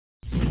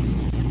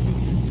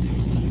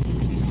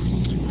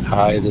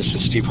Hi, this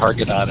is Steve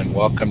Hargadon, and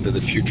welcome to the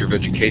Future of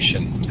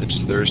Education. It's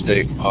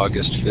Thursday,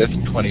 August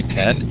 5th,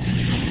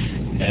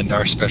 2010, and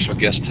our special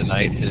guest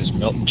tonight is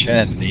Milton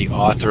Chen, the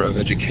author of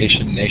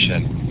Education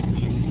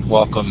Nation.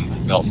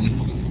 Welcome,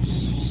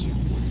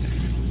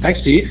 Milton.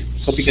 Thanks, Steve.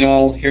 Hope you can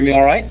all hear me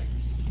all right.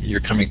 You're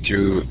coming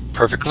through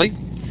perfectly.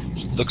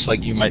 Looks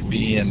like you might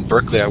be in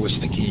Berkeley. I was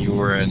thinking you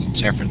were in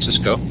San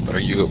Francisco, but are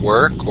you at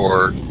work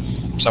or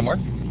somewhere?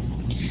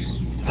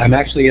 I'm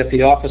actually at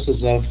the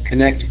offices of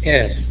Connect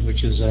Ed,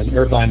 which is an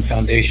Irvine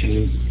Foundation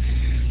who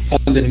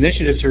funded an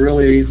initiative to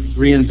really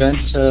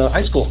reinvent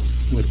high school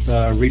with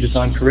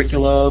redesigned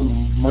curricula,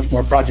 much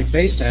more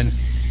project-based, and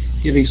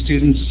giving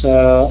students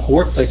a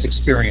workplace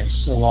experience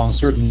along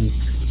certain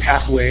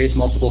pathways,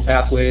 multiple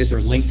pathways, or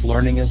linked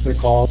learning as they're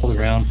called,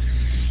 around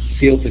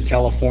fields that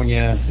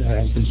California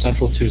has been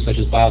central to, such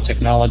as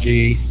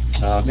biotechnology,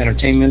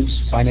 entertainment,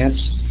 finance.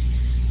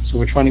 So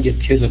we're trying to give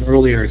kids an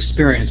earlier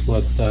experience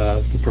with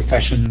the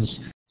professions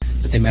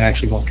that they might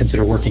actually want to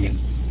consider working in.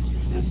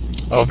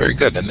 Oh, very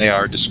good. And they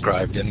are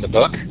described in the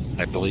book,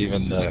 I believe,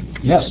 in the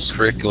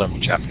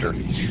curriculum chapter.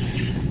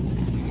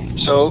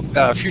 So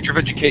Future of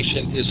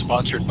Education is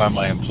sponsored by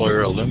my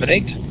employer,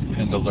 Illuminate,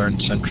 and the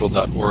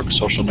LearnCentral.org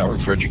social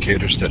network for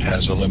educators that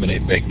has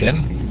Illuminate baked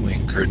in. We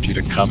encourage you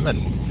to come and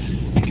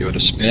give it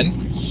a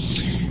spin.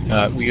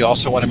 We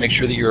also want to make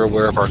sure that you're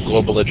aware of our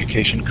Global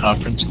Education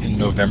Conference in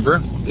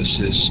November. This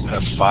is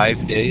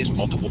 5 days,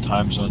 multiple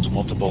time zones,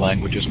 multiple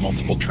languages,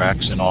 multiple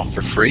tracks, and all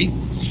for free.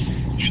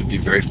 Should be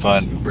very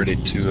fun. We're ready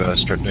to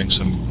start doing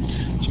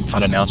some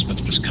fun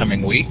announcements this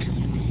coming week.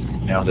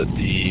 Now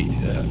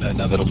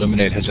that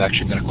Illuminate has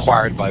actually been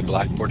acquired by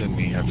Blackboard, and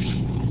we have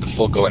the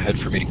full go-ahead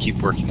for me to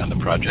keep working on the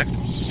project.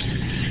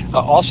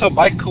 Also,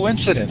 by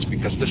coincidence,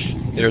 because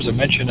there's a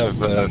mention of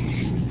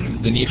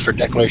the need for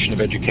declaration of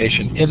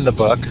education in the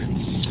book,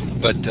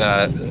 but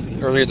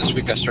earlier this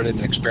week I started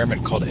an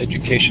experiment called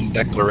Education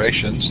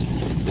Declarations.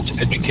 It's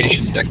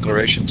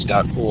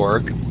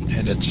educationdeclarations.org,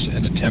 and it's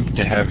an attempt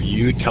to have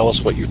you tell us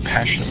what you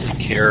passionately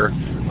care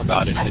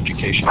about in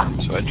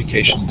education. So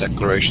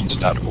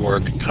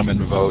educationdeclarations.org, come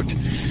and vote.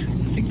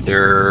 I think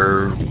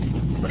there are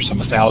some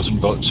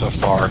 1,000 votes so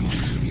far.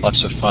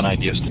 Lots of fun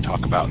ideas to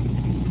talk about.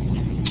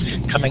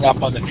 Coming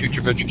up on the Future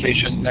of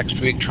Education next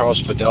week,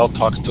 Charles Fidel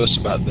talks to us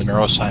about the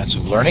neuroscience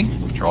of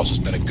learning. Charles has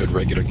been a good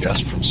regular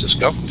guest from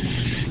Cisco.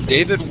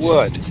 David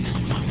Wood,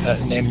 a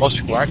name most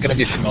people aren't going to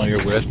be familiar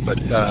with, but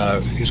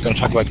he's going to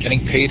talk about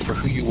getting paid for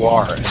who you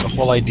are and the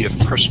whole idea of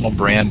personal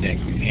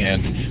branding.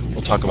 And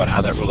we'll talk about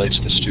how that relates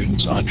to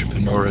students,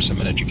 entrepreneurism,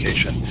 and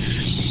education.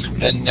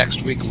 Then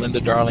next week,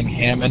 Linda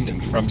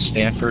Darling-Hammond from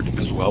Stanford,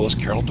 as well as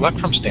Carol Dweck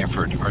from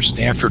Stanford, our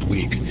Stanford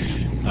Week,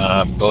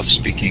 both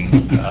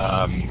speaking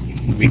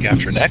week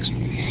after next.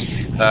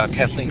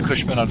 Kathleen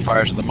Cushman on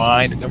Fires of the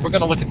Mind. Then we're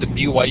going to look at the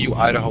BYU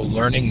Idaho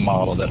learning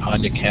model that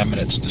Anya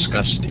Kamenetz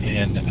discussed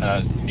in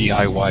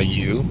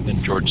DIYU.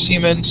 Then George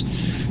Siemens,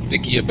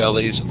 Vicki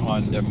Abelli's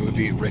on the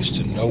movie Race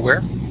to Nowhere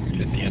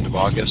at the end of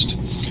August,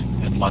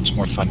 and lots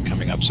more fun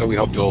coming up. So we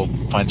hope you'll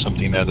find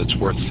something there that's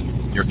worth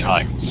your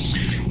time.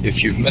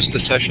 If you've missed a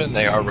session,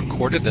 they are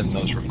recorded, and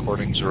those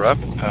recordings are up.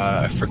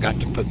 I forgot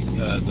to put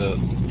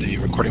the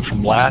recording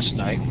from last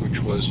night, which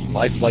was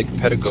Lifelike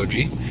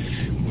Pedagogy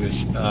with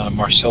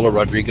Marcelo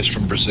Rodriguez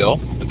from Brazil,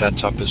 but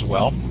that's up as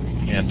well.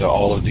 And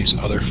all of these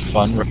other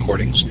fun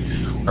recordings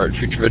are at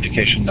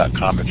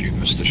futureeducation.com if you've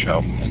missed the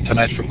show. And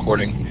tonight's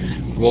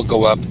recording will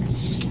go up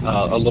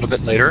a little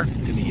bit later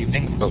in the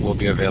evening, but will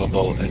be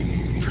available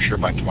for sure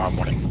by tomorrow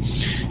morning.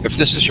 If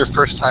this is your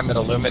first time at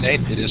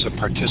Illuminate, it is a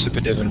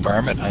participative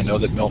environment. I know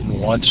that Milton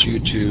wants you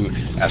to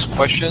ask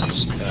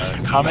questions,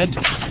 comment.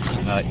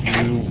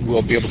 You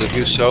will be able to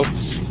do so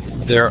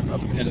there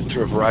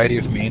through a variety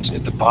of means.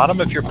 At the bottom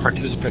of your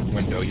participant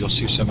window, you'll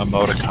see some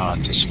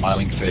emoticons, a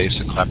smiling face,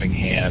 a clapping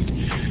hand,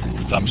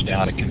 a thumbs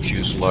down, a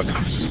confused look.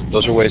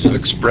 Those are ways of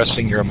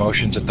expressing your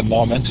emotions at the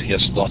moment.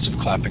 Yes, lots of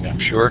clapping, I'm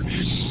sure.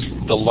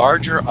 The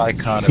larger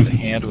icon of the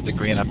hand with the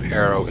green up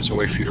arrow is a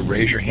way for you to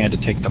raise your hand to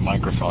take the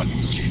microphone.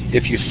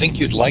 If you think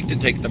you'd like to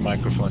take the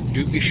microphone,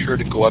 do be sure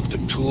to go up to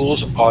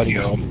Tools,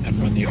 Audio,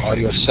 and run the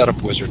Audio Setup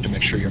Wizard to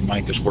make sure your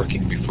mic is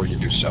working before you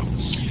do so.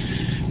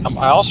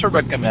 I also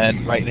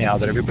recommend right now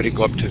that everybody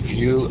go up to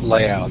View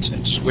Layouts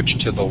and switch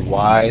to the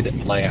wide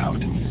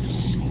layout.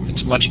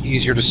 It's much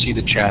easier to see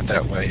the chat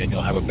that way, and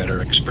you'll have a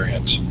better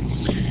experience.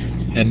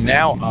 And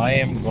now I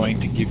am going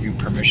to give you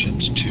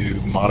permissions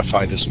to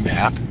modify this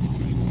map.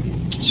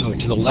 So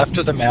to the left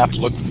of the map,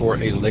 look for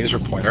a laser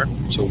pointer.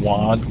 It's a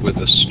wand with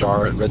a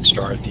star, a red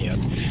star at the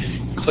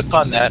end. Click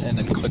on that and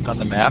then click on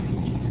the map.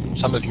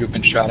 Some of you have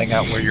been shouting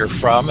out where you're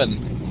from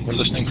and we're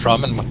listening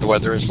from and what the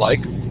weather is like.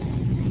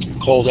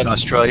 Cold in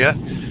Australia,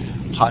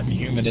 hot and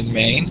humid in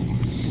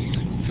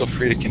Maine. Feel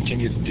free to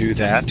continue to do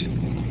that.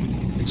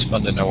 It's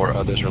fun to know where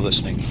others are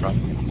listening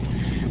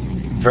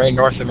from. Very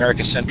North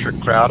America-centric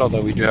crowd,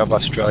 although we do have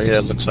Australia.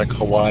 It looks like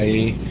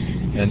Hawaii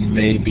and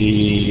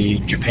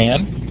maybe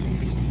Japan.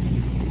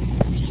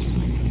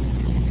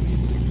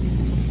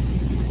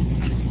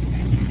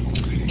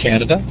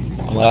 Canada,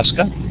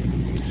 Alaska.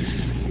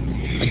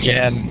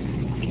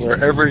 again,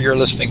 wherever you're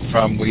listening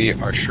from, we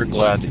are sure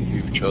glad that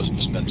you've chosen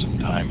to spend some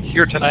time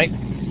here tonight.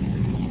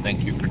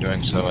 Thank you for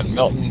doing so. And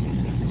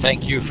Milton,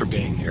 thank you for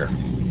being here.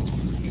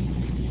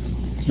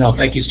 No,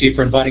 thank you, Steve,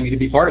 for inviting me to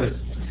be part of it.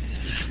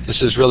 This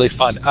is really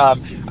fun. I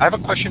have a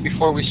question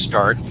before we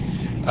start.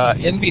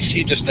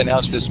 NBC just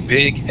announced this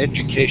big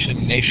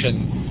Education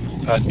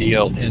Nation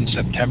deal in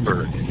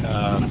September,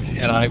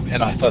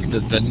 and I thought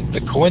that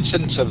the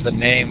coincidence of the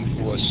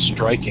name was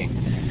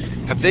striking.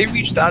 Have they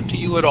reached out to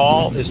you at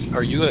all?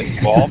 Are you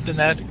involved in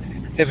that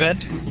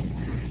event?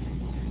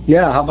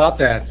 Yeah, how about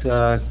that?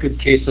 Good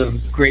case of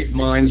great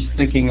minds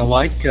thinking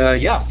alike.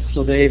 Yeah,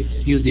 so they've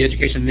used the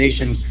Education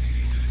Nation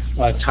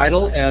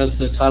title as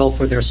the title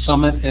for their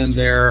summit and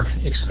their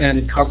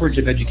expanded coverage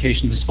of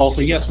education this fall.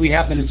 So yes, we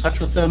have been in touch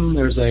with them.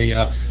 There's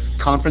a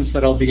conference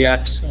that I'll be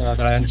at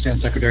that I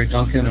understand Secretary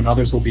Duncan and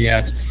others will be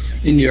at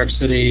in New York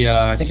City.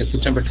 I think it's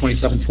September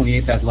 27th,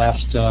 28th, that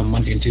last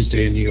Monday and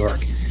Tuesday in New York.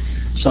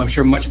 So I'm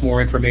sure much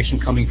more information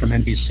coming from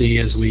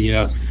NBC as we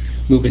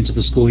move into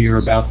the school year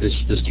about this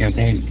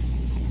campaign.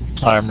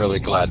 I'm really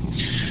glad.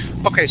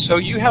 Okay, so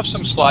you have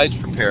some slides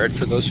prepared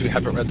for those who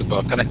haven't read the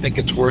book, and I think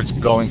it's worth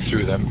going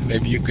through them.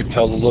 Maybe you could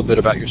tell a little bit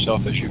about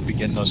yourself as you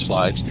begin those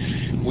slides.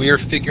 We are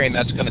figuring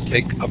that's going to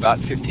take about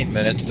 15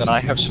 minutes. Then I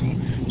have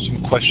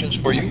some questions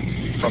for you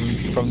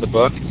from the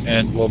book,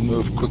 and we'll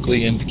move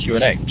quickly into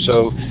Q&A.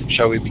 So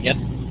shall we begin?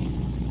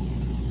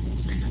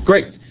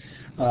 Great.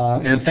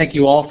 And thank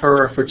you all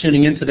for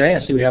tuning in today.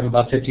 I see we have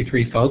about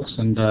 53 folks,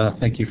 and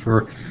thank you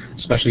for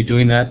especially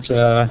doing that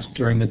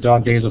during the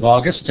dog days of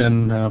August,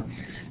 and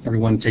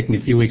everyone taking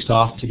a few weeks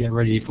off to get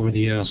ready for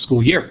the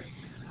school year.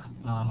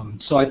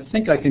 So I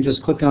think I can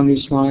just click on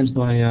these slides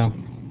by,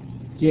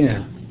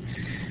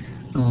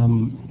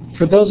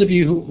 for those of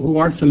you who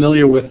aren't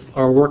familiar with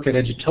our work at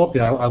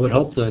Edutopia, I would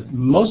hope that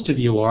most of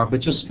you are,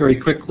 but just very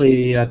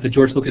quickly, at the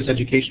George Lucas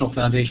Educational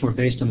Foundation, we're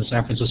based in the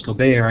San Francisco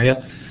Bay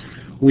Area.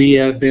 We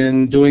have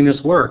been doing this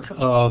work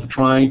of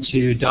trying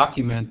to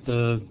document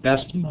the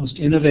best, most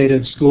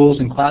innovative schools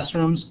and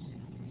classrooms,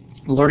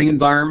 learning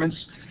environments,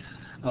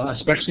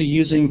 especially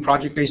using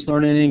project-based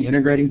learning,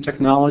 integrating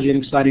technology in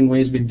exciting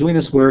ways. We've been doing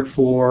this work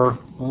for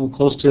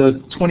close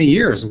to 20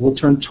 years. We'll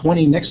turn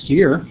 20 next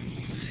year.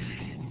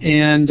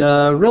 And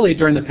really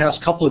during the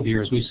past couple of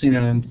years, we've seen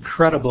an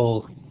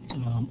incredible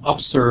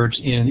upsurge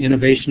in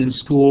innovation in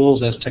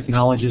schools as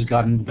technology has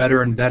gotten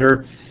better and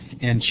better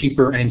and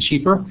cheaper and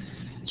cheaper.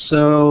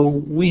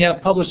 So we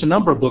have published a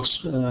number of books,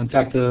 in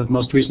fact,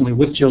 most recently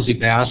with Josie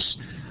Bass,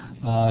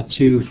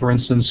 to, for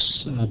instance,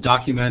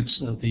 document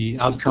the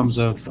outcomes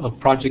of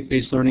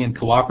project-based learning and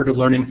cooperative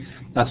learning.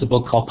 That's a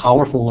book called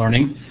Powerful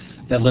Learning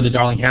that Linda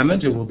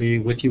Darling-Hammond, who will be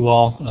with you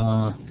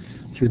all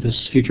through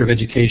this Future of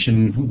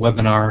Education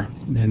webinar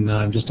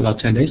in just about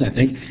 10 days, I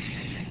think.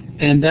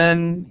 And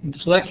then,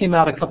 so that came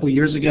out a couple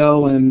years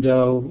ago, and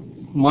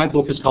my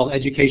book is called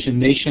Education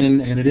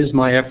Nation, and it is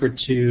my effort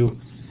to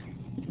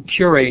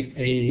curate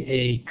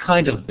a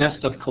kind of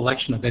best of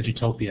collection of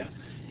Edutopia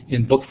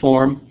in book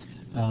form,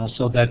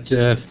 so that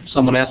if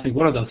someone asks me,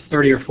 what are the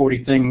 30 or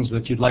 40 things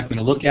that you'd like me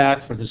to look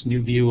at for this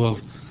new view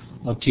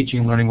of teaching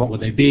and learning, what would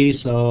they be?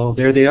 So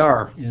there they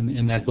are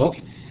in that book.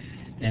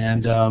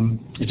 And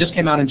it just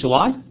came out in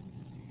July,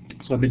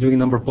 so I've been doing a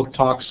number of book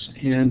talks,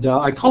 and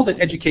I called it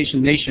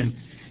Education Nation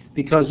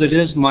because it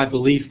is my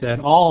belief that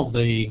all of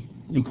the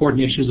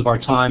important issues of our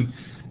time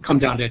come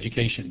down to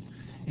education.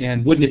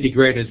 And wouldn't it be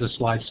great, as this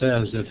slide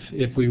says,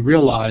 if we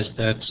realized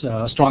that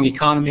a strong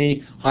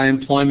economy, high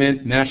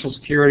employment, national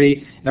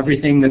security,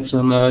 everything that's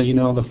on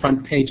the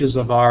front pages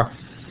of our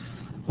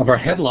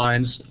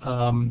headlines,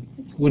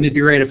 wouldn't it be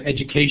great if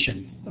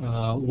education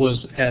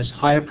was as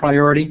high a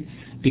priority,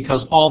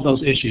 because all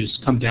those issues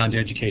come down to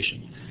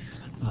education.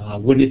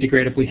 Wouldn't it be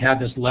great if we had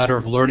this ladder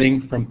of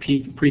learning from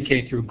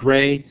pre-K through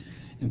grade,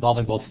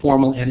 involving both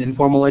formal and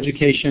informal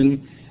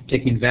education,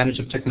 taking advantage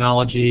of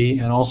technology,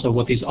 and also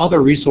what these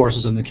other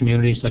resources in the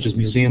community, such as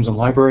museums and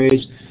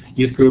libraries,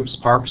 youth groups,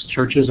 parks,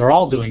 churches, are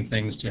all doing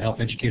things to help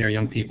educate our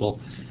young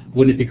people.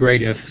 Wouldn't it be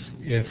great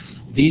if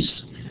these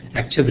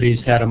activities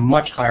had a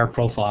much higher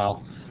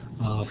profile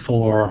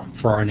for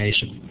our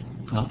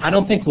nation? I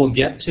don't think we'll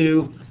get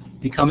to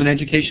become an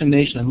education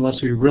nation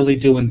unless we really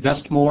do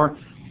invest more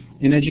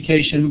in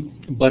education,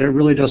 but it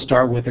really does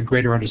start with a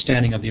greater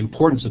understanding of the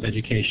importance of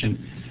education.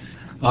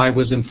 I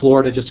was in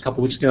Florida just a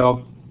couple weeks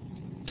ago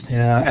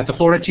at the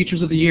Florida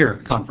Teachers of the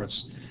Year conference.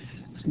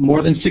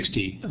 More than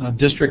 60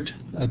 district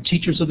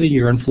teachers of the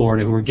year in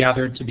Florida who were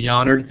gathered to be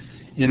honored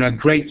in a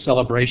great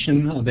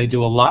celebration. They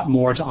do a lot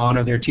more to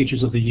honor their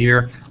teachers of the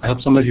year. I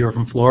hope some of you are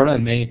from Florida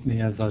and may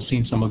have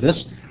seen some of this.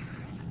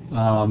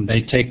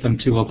 They take them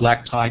to a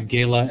black tie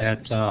gala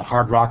at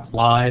Hard Rock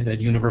Live at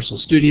Universal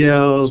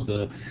Studios.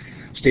 The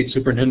state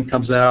superintendent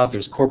comes out.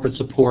 There's corporate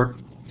support.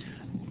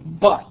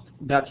 But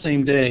that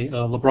same day,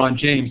 LeBron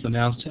James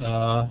announced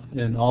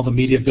in all the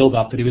media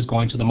build-up that he was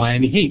going to the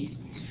Miami Heat.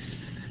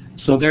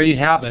 So there you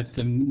have it,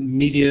 the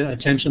media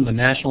attention, the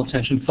national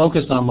attention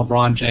focused on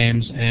LeBron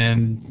James,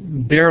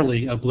 and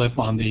barely a blip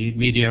on the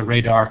media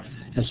radar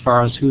as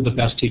far as who the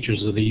best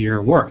teachers of the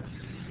year were.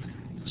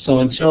 So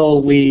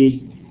until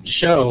we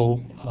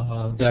show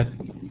that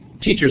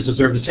teachers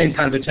deserve the same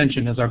kind of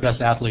attention as our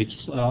best athletes,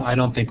 I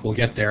don't think we'll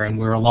get there, and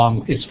we're a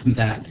long ways from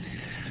that.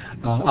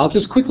 I'll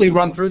just quickly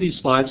run through these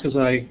slides because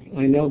I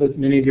know that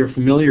many of you are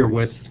familiar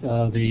with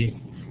the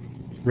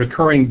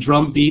recurring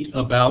drumbeat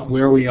about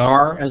where we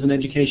are as an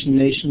education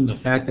nation, the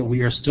fact that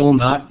we are still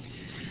not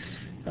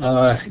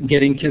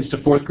getting kids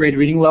to fourth grade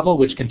reading level,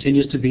 which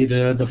continues to be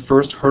the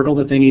first hurdle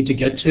that they need to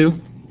get to.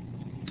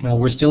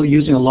 We're still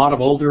using a lot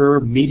of older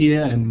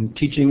media and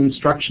teaching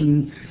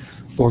instruction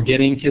for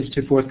getting kids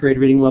to fourth grade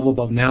reading level,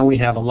 but now we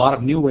have a lot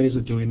of new ways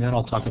of doing that.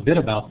 I'll talk a bit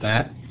about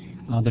that.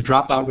 The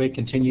dropout rate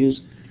continues,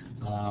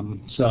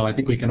 so I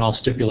think we can all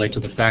stipulate to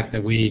the fact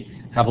that we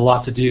have a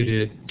lot to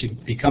do to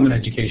become an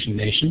education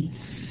nation.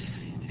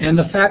 And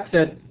the fact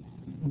that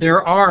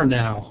there are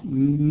now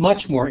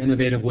much more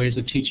innovative ways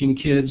of teaching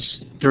kids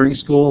during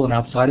school and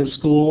outside of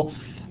school,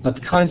 but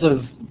the kinds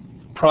of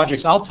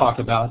projects I'll talk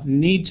about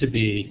need to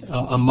be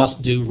a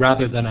must-do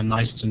rather than a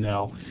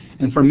nice-to-know.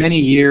 And for many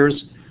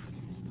years,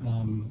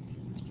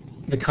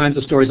 the kinds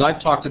of stories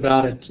I've talked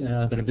about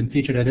that have been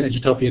featured at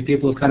Edutopia,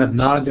 people have kind of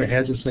nodded their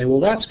heads and say, well,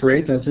 that's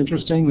great, that's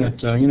interesting, that,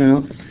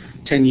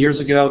 10 years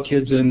ago,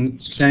 kids in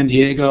San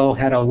Diego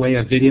had a way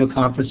of video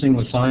conferencing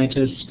with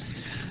scientists.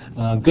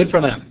 Good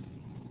for them.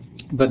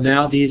 But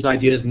now these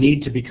ideas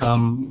need to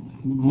become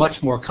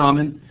much more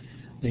common.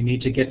 They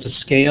need to get to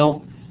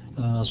scale.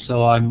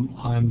 So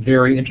I'm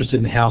very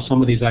interested in how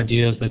some of these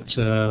ideas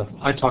that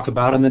I talk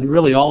about and that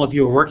really all of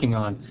you are working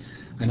on.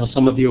 I know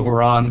some of you who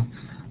are on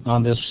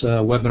this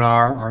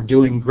webinar are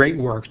doing great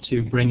work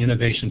to bring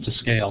innovation to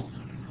scale.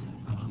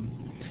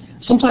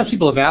 Sometimes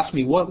people have asked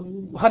me,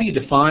 how do you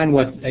define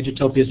what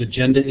Edutopia's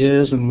agenda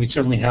is? And we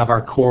certainly have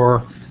our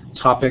core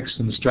topics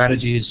and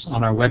strategies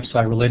on our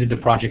website related to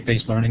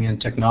project-based learning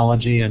and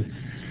technology and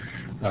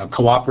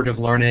cooperative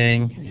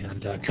learning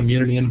and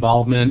community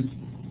involvement.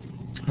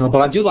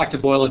 But I do like to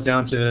boil it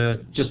down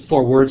to just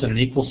 4 words and an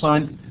equal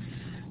sign,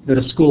 that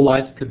a school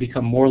life could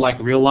become more like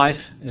real life,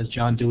 as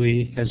John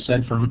Dewey has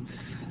said from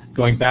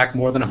going back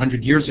more than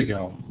 100 years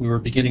ago. We were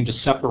beginning to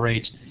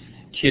separate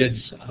kids'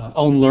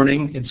 own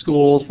learning in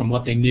schools from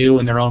what they knew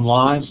in their own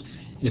lives.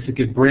 If it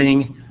could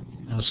bring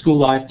school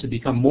life to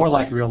become more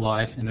like real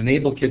life and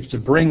enable kids to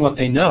bring what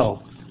they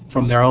know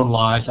from their own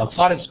lives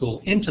outside of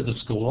school into the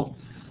school,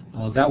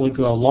 that would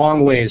go a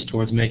long ways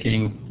towards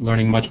making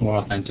learning much more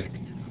authentic.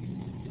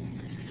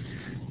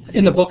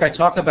 In the book, I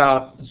talk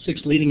about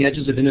 6 leading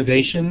edges of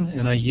innovation,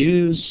 and I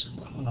use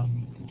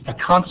a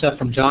concept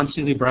from John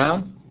Seeley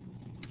Brown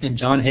and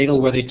John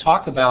Hagel where they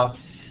talk about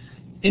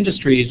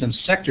industries and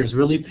sectors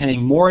really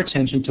paying more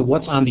attention to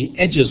what's on the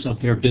edges of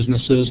their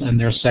businesses and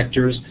their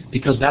sectors,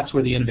 because that's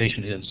where the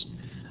innovation is.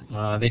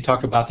 They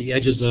talk about the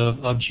edges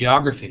of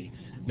geography,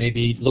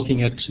 maybe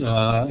looking at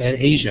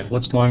Asia,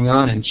 what's going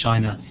on in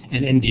China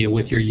and India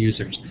with your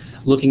users,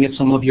 looking at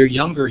some of your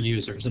younger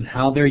users and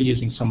how they're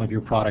using some of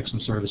your products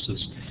and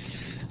services.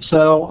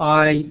 So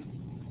I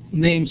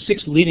named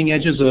 6 leading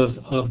edges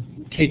of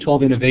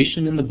K-12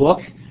 innovation in the book.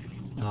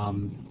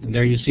 And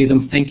there you see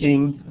them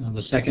thinking.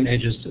 The second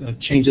edge is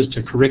changes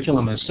to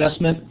curriculum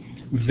assessment,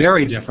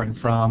 very different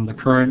from the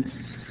current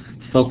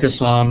focus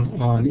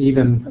on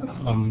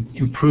even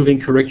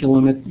improving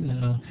curriculum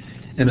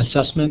and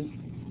assessment.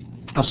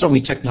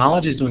 Certainly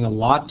technology is doing a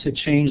lot to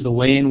change the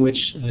way in which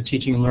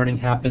teaching and learning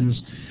happens.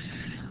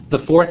 The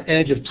 4th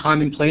edge of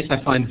time and place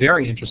I find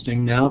very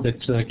interesting now that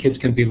kids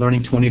can be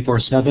learning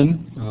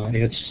 24/7.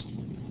 It's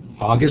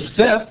August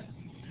 5th.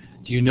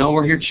 Do you know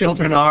where your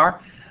children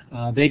are?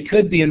 They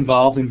could be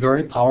involved in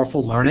very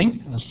powerful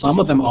learning. Some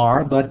of them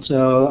are, but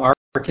our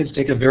kids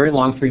take a very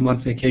long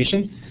 3-month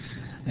vacation,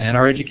 and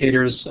our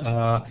educators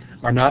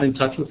are not in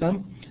touch with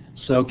them.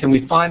 So can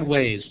we find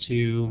ways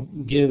to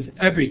give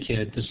every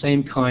kid the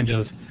same kind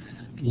of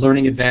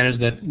learning advantage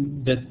that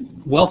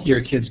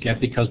wealthier kids get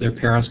because their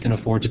parents can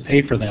afford to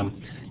pay for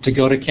them to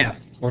go to camp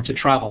or to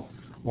travel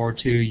or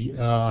to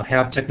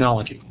have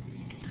technology?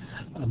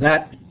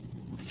 That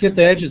 5th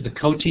edge is the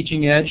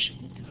co-teaching edge,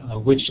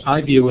 which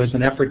I view as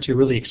an effort to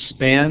really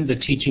expand the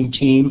teaching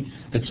team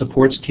that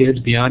supports kids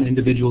beyond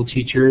individual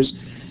teachers.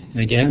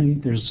 And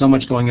again, there's so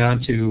much going on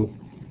to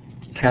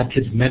have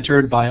kids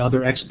mentored by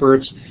other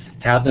experts,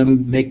 have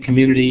them make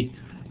community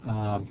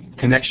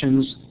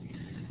connections.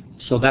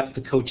 So that's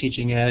the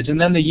co-teaching edge. And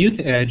then the youth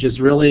edge is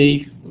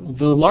really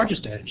the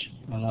largest edge,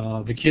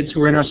 the kids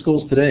who are in our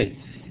schools today,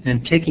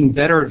 and taking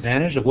better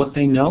advantage of what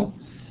they know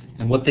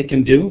and what they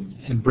can do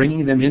and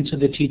bringing them into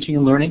the teaching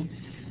and learning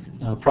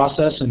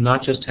process, and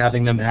not just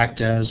having them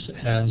act as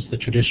the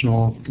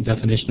traditional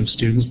definition of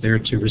students there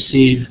to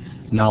receive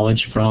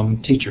knowledge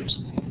from teachers.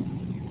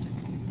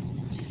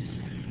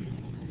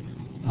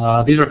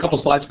 These are a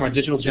couple slides from our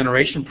Digital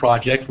Generation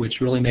Project,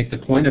 which really make the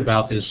point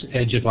about this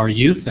edge of our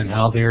youth and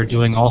how they're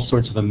doing all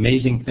sorts of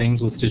amazing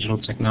things with digital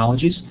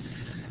technologies.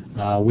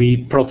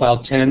 We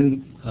profiled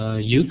 10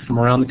 youth from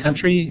around the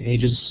country,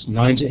 ages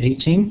 9 to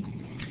 18,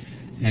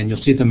 and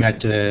you'll see them at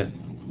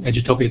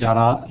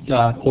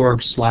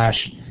edutopia.org/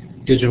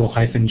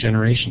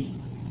 digital-generation.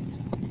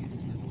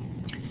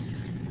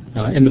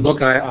 In the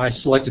book, I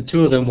selected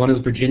two of them. One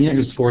is Virginia,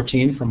 who's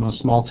 14, from a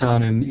small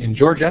town in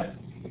Georgia,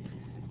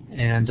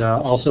 and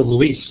also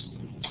Luis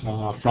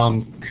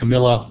from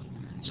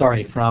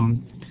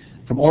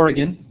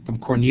Oregon, from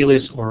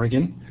Cornelius,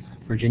 Oregon.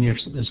 Virginia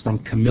is from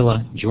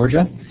Camilla,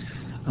 Georgia.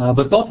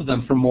 But both of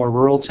them from more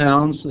rural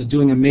towns,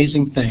 doing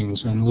amazing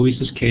things. In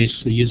Luis's case,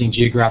 using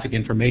geographic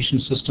information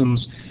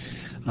systems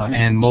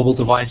and mobile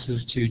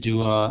devices to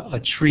do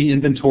a tree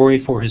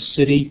inventory for his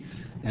city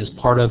as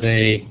part of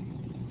a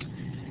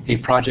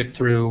project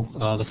through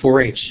the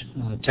 4-H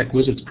Tech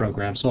Wizards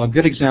program. So a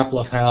good example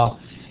of how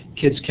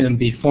kids can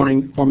be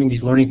forming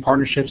these learning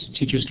partnerships.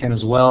 Teachers can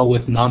as well,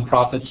 with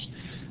nonprofits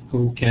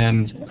who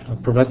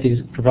can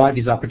provide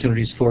these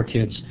opportunities for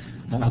kids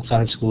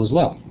outside of school as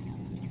well.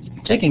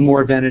 Taking more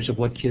advantage of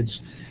what kids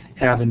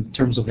have in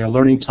terms of their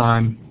learning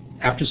time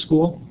after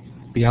school,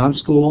 beyond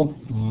school,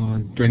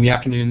 during the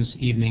afternoons,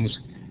 evenings,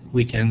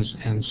 weekends,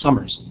 and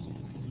summers.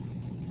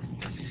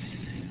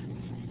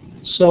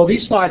 So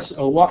these slides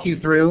walk you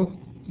through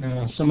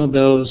some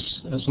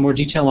more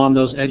detail on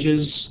those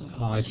edges.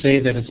 I say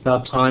that it's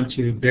about time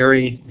to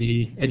bury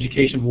the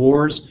education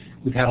wars.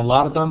 We've had a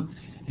lot of them,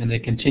 and they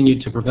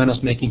continue to prevent us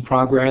making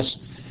progress.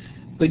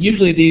 But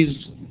usually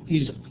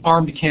these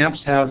armed camps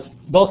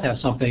both have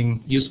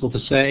something useful to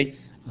say.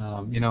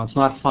 It's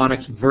not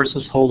phonics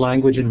versus whole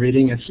language and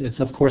reading. It's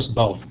of course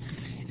both.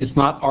 It's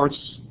not arts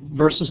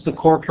versus the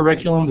core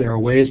curriculum. There are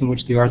ways in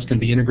which the arts can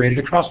be integrated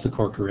across the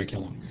core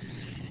curriculum.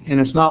 And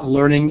it's not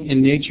learning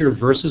in nature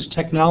versus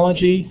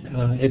technology.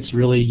 It's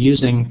really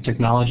using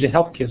technology to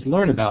help kids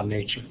learn about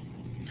nature.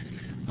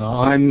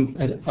 I'm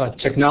a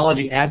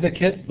technology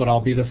advocate, but I'll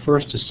be the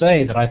first to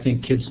say that I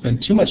think kids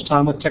spend too much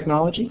time with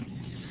technology.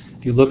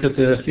 If you look at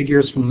the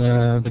figures from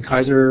the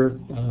Kaiser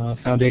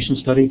Foundation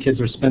study, kids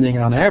are spending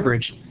on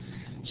average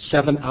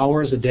 7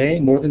 hours a day,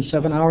 more than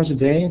 7 hours a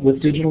day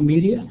with digital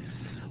media.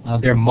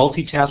 They're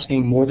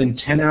multitasking more than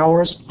 10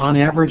 hours on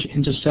average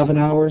into 7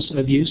 hours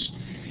of use.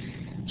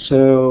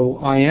 So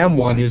I am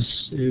one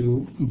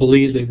who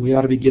believes that we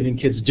ought to be giving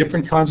kids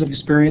different kinds of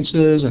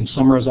experiences, and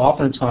summer is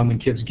often a time when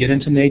kids get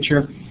into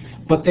nature,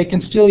 but they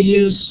can still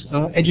use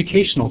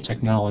educational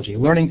technology,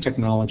 learning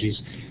technologies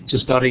to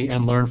study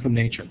and learn from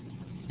nature.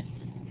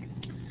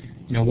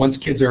 Once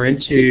kids are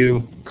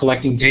into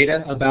collecting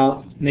data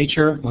about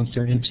nature, once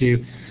they're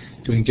into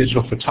doing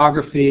digital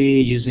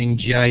photography, using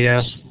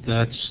GIS,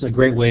 that's a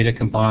great way to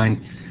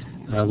combine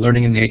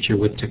learning in nature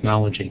with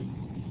technology.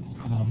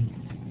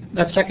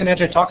 That second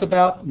edge I talk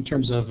about in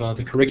terms of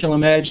the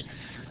curriculum edge,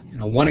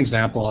 one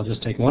example, I'll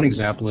just take one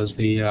example, is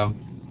the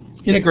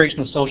integration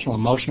of social and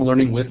emotional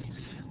learning with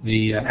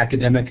the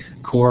academic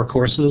core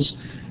courses.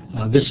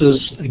 This is,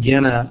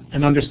 again,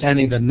 an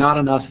understanding that not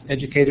enough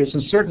educators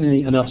and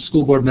certainly enough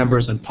school board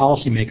members and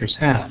policymakers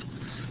have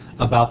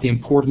about the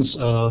importance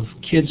of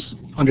kids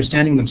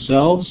understanding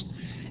themselves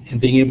and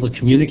being able to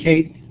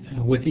communicate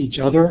with each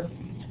other.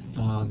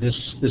 This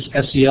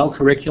SEL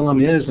curriculum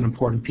is an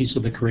important piece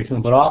of the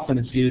curriculum, but often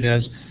it's viewed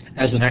as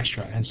an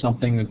extra and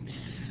something that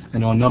I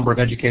know a number of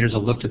educators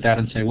have looked at that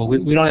and say, well,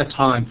 we don't have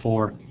time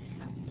for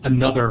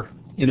another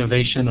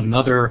innovation,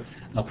 another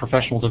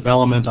professional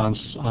development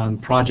on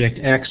Project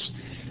X.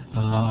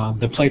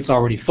 The plate's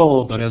already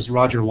full, but as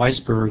Roger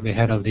Weisberg, the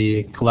head of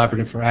the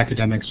Collaborative for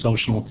Academic,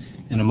 Social,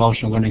 and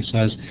Emotional Learning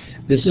says,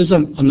 this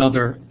isn't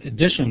another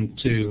addition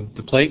to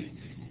the plate.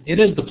 It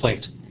is the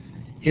plate.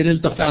 It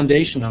is the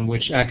foundation on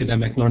which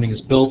academic learning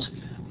is built,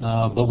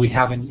 but we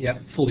haven't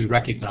yet fully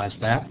recognized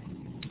that.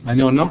 I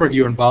know a number of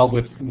you are involved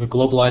with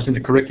globalizing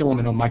the curriculum.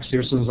 I know Mike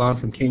Searson is on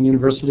from Kean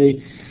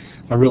University,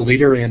 a real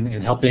leader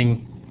in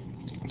helping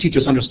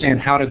teachers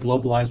understand how to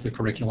globalize the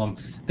curriculum,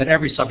 that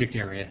every subject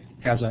area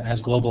has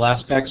global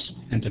aspects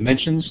and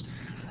dimensions.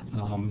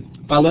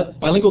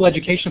 Bilingual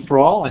education for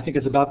all, I think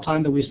it's about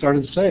time that we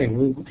started to say.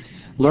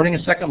 Learning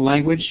a second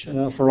language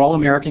for all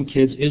American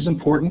kids is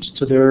important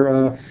to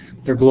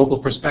their global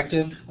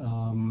perspective.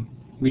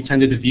 We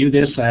tended to view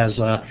this as,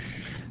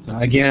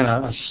 again,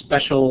 a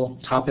special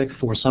topic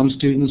for some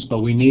students, but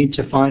we need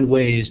to find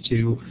ways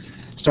to,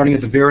 starting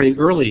at the very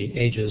early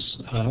ages,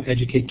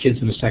 educate kids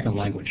in a second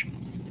language.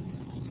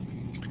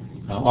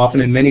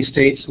 Often in many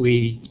states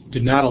we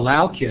do not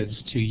allow kids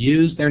to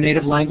use their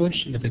native language,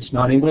 if it's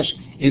not English,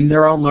 in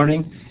their own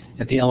learning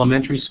at the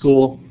elementary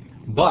school,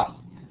 but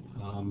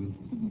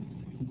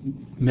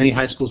many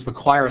high schools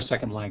require a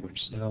second language.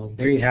 So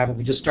there you have it.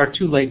 We just start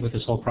too late with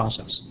this whole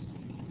process.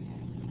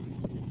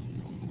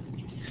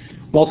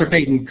 Walter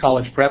Payton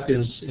College Prep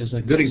is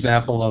a good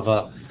example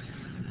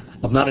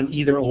of not an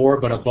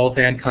either-or, but a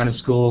both-and kind of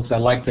school, because I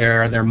like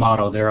their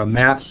motto. They're a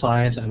math,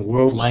 science, and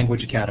world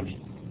language academy.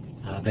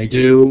 They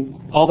do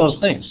all those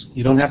things.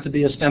 You don't have to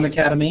be a STEM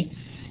academy.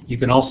 You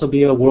can also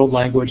be a world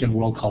language and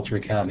world culture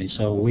academy.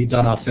 So we've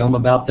done a film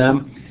about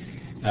them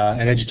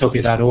at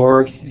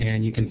edutopia.org,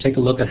 and you can take a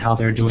look at how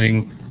they're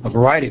doing a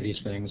variety of these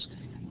things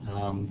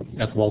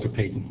at Walter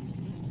Payton.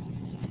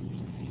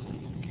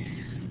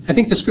 I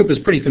think this group is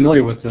pretty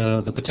familiar with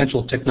the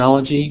potential of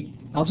technology.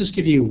 I'll just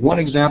give you one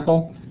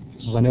example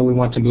so I know we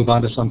want to move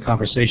on to some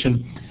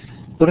conversation,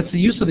 but it's the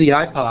use of the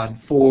iPod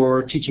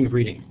for teaching of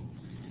reading.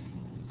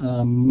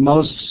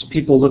 Most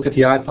people look at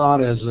the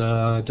iPod as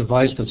a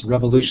device that's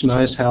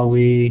revolutionized how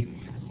we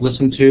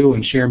listen to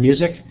and share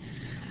music,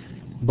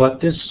 but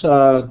this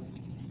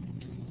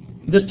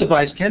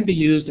device can be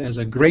used as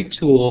a great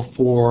tool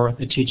for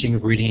the teaching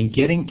of reading,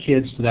 getting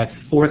kids to that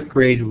 4th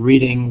grade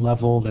reading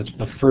level. That's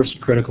the first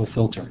critical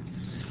filter.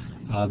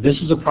 This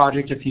is a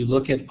project, if you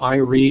look at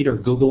iRead or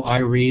Google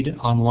iRead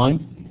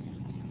online,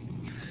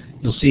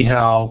 you'll see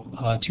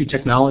how 2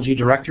 technology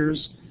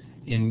directors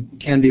in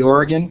Canby,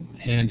 Oregon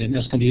and in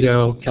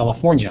Escondido,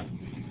 California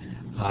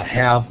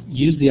have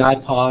used the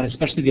iPod,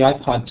 especially the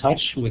iPod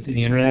Touch with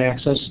the internet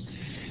access,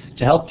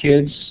 to help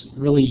kids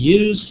really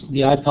use the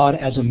iPod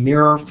as a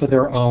mirror for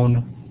their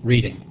own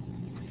reading.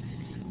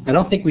 I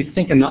don't think we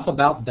think enough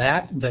about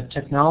that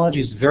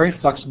technology is very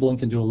flexible and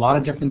can do a lot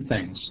of different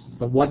things.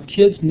 But what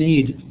kids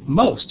need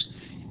most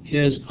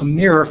is a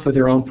mirror for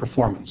their own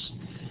performance.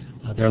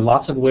 There are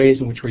lots of ways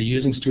in which we're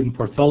using student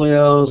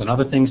portfolios and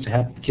other things to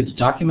have kids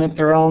document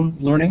their own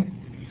learning.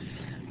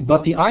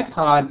 But the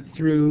iPod,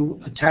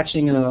 through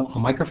attaching a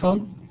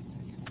microphone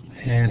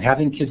and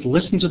having kids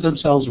listen to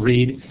themselves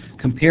read,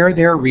 compare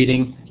their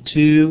reading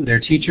to their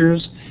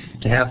teachers,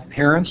 to have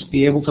parents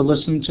be able to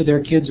listen to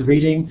their kids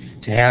reading,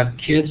 to have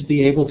kids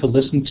be able to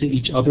listen to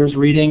each other's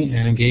reading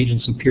and engage in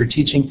some peer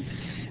teaching.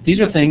 These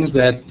are things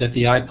that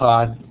the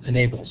iPod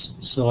enables.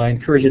 So I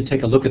encourage you to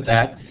take a look at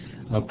that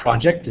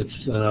project.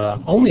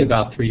 It's only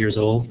about 3 years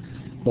old,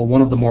 but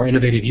one of the more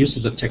innovative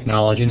uses of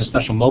technology, and a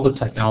special mobile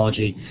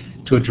technology,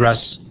 to address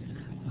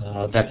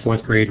that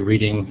 4th grade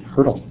reading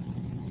hurdle.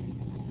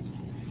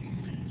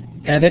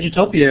 At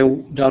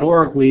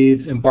edutopia.org,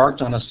 we've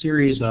embarked on a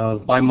series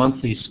of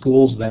bi-monthly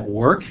Schools That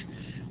Work,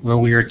 where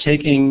we are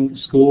taking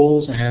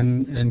schools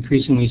and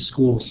increasingly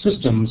school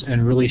systems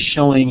and really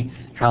showing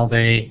how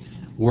they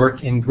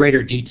work in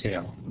greater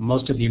detail.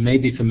 Most of you may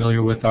be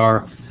familiar with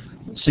our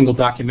single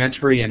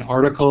documentary and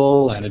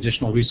article and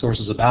additional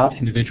resources about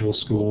individual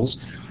schools,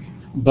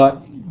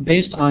 but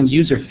based on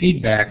user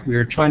feedback, we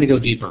are trying to go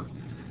deeper.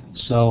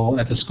 So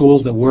at the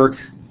Schools That Work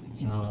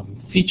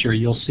feature,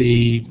 you'll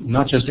see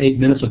not just 8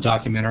 minutes of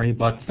documentary,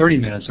 but 30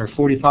 minutes or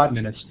 45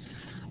 minutes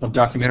of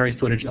documentary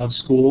footage of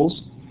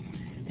schools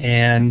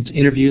and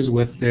interviews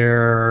with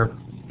their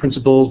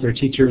principals, their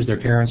teachers, their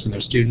parents, and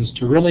their students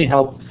to really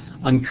help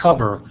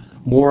uncover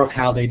more of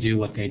how they do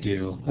what they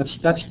do.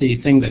 That's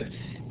the thing that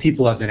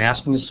people have been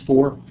asking us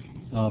for,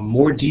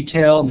 more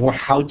detail, more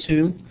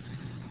how-to.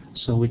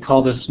 So we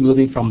call this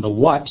moving from the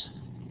what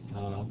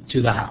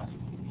to the how.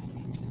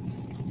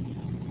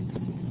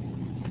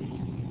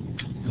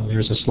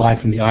 There's a slide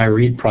from the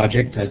iRead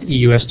project at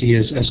EUSD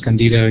is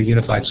Escondido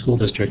Unified School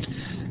District,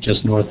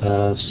 just north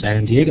of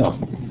San Diego.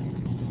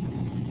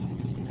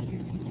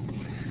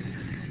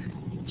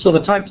 So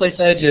the time, place,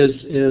 edge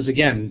is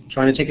again,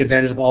 trying to take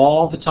advantage of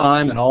all the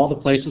time and all the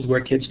places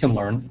where kids can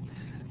learn.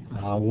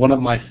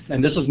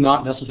 And this is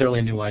not necessarily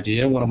a new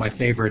idea, one of my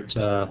favorite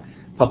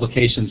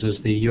publications is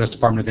the U.S.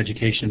 Department of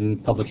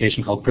Education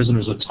publication called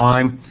Prisoners of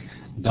Time,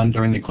 done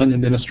during the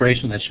Clinton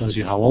administration. That shows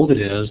you how old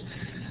it is.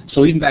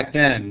 So even back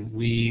then,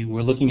 we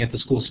were looking at the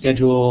school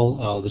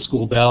schedule, the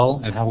school bell,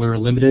 and how we were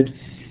limited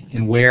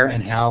in where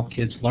and how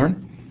kids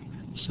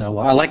learn. So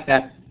I like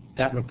that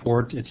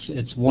report.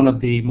 It's one of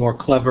the more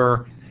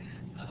clever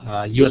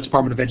U.S.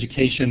 Department of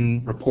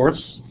Education reports.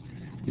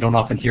 You don't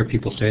often hear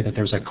people say that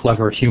there's a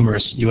clever,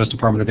 humorous U.S.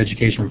 Department of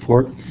Education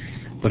report,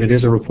 but it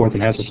is a report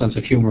that has a sense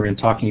of humor in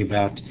talking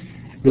about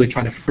really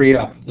trying to free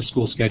up the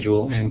school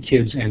schedule and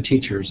kids and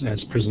teachers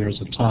as prisoners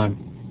of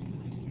time.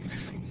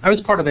 I was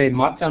part of a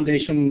Mott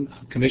Foundation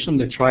commission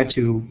that tried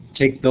to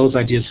take those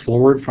ideas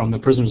forward from the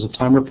Prisoners of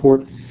Time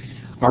report.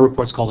 Our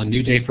report's called A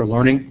New Day for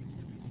Learning.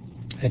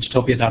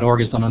 Edutopia.org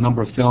has done a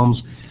number of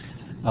films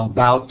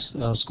about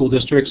school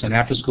districts and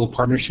after-school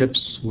partnerships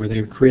where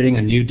they're creating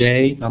a new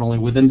day, not only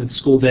within the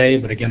school day,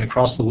 but again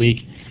across the week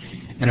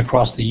and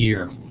across the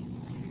year.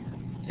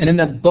 And in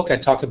that book I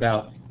talked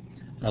about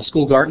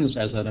school gardens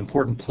as an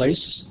important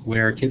place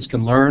where kids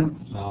can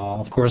learn.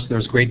 Of course,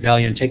 there's great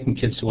value in taking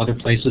kids to other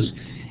places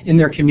in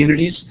their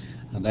communities.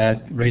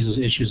 That raises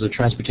issues of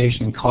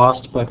transportation and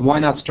cost, but why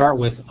not start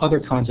with other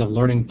kinds of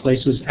learning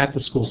places at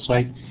the school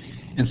site?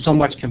 And so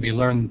much can be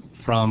learned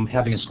from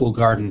having a school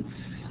garden,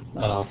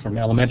 from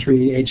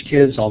elementary age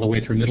kids all the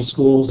way through middle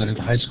schools and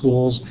into high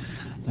schools.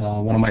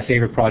 One of my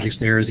favorite projects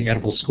there is the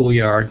Edible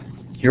Schoolyard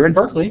here in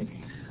Berkeley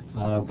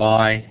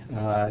by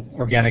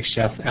organic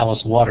chef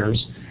Alice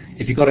Waters.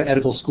 If you go to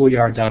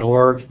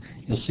edibleschoolyard.org,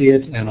 you'll see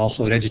it, and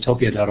also at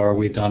edutopia.org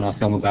we've done a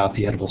film about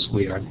the Edible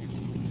Schoolyard.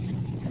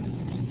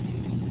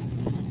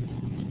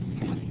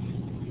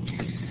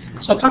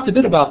 So I talked a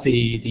bit about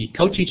the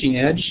co-teaching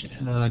edge,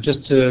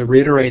 just to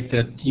reiterate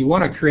that you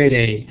want to create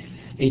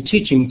a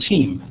teaching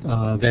team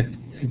that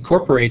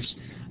incorporates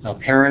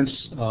parents,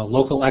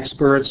 local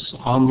experts,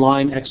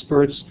 online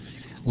experts,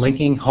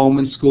 linking home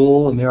and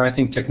school, and there I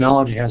think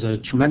technology has a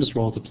tremendous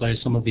role to play.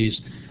 Some of these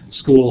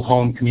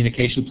school-home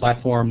communication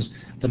platforms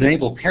that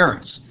enable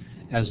parents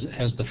as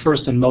the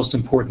first and most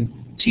important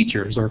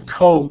teachers or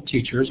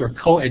co-teachers or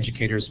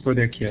co-educators for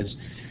their kids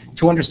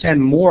to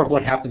understand more of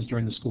what happens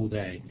during the school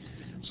day,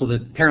 so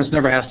that parents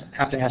never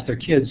have to ask their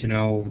kids, do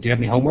you have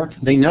any homework?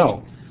 They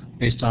know,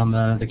 based on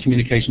the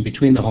communication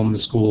between the home and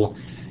the school,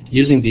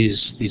 using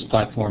these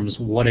platforms,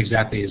 what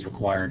exactly is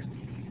required.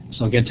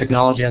 So again,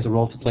 technology has a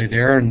role to play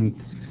there, and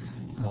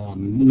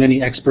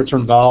many experts are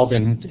involved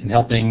in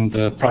helping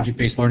the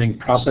project-based learning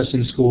process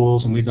in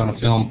schools, and we've done a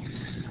film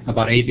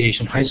about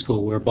Aviation High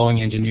School where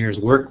Boeing engineers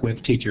work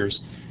with teachers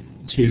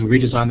to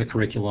redesign the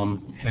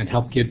curriculum and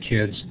help give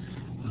kids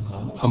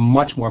a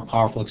much more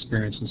powerful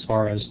experience as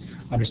far as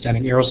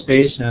understanding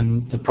aerospace,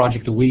 and the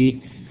project that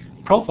we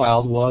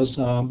profiled was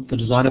the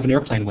design of an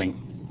airplane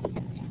wing.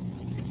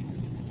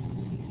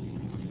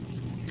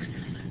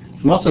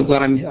 I'm also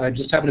glad I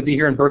just happen to be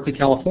here in Berkeley,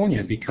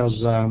 California, because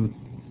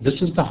this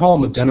is the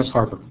home of Dennis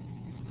Harper.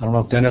 I don't know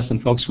if Dennis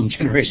and folks from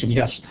Generation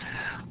Yes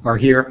are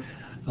here,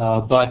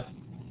 but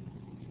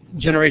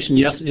Generation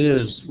Yes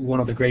is one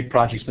of the great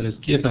projects that has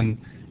given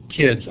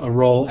kids a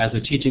role as a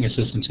teaching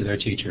assistant to their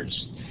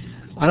teachers.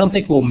 I don't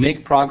think we'll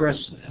make progress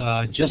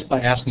just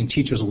by asking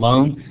teachers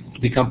alone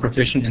to become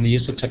proficient in the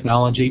use of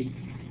technology.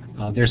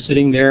 They're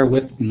sitting there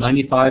with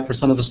 95%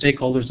 of the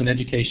stakeholders in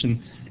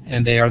education,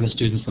 and they are the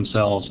students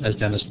themselves, as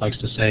Dennis likes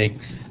to say.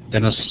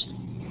 Dennis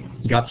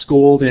got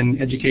schooled in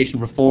education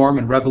reform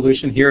and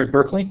revolution here at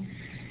Berkeley,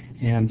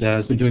 and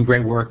has been doing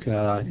great work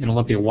in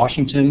Olympia,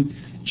 Washington.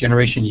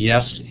 Generation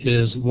Yes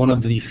is one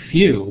of the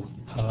few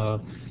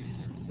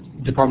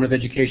Department of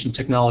Education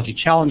Technology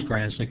Challenge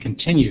grants that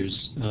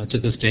continues to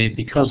this day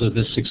because of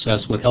this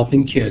success with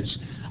helping kids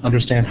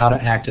understand how to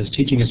act as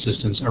teaching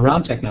assistants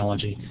around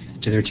technology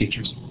to their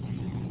teachers.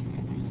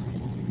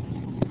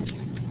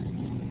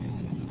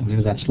 And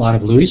there's that slide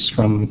of Luis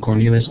from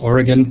Cornelius,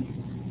 Oregon.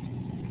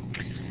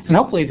 And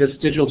hopefully this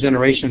digital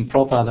generation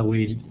profile that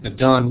we have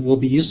done will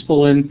be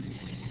useful in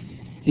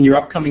your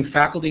upcoming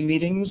faculty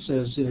meetings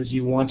as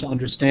you want to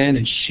understand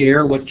and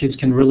share what kids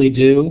can really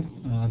do.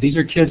 These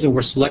are kids that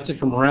were selected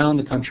from around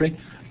the country,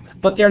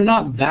 but they're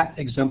not that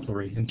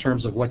exemplary in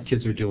terms of what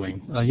kids are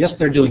doing. Yes,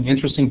 they're doing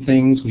interesting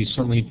things. We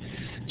certainly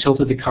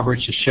tilted the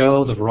coverage to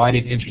show the variety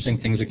of interesting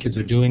things that kids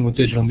are doing with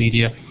digital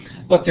media,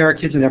 but there are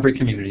kids in every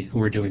community who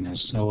are doing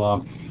this.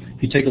 So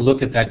if you take a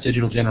look at that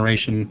digital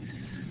generation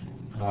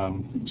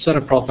set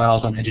of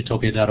profiles on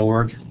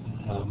edutopia.org,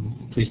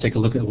 please take a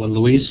look at what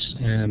Luis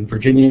and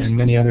Virginia and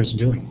many others are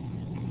doing.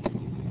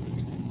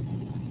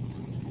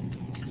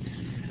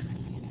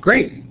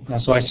 Great.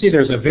 So I see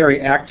there's a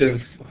very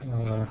active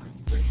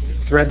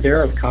thread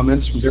there of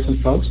comments from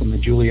different folks,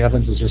 and Julie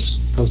Evans has just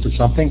posted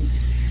something.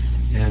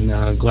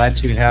 And glad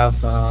to have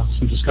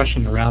some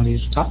discussion around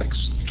these topics.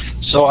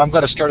 So I'm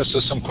going to start us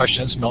with some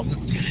questions,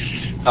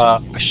 Milton.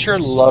 I sure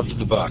loved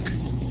the book,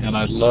 and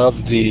I love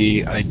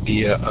the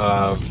idea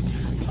of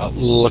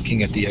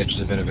looking at the edges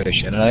of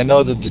innovation. And I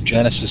know that the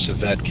genesis of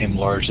that came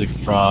largely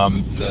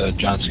from the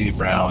John C.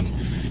 Brown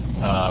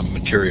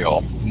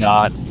material,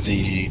 not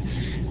the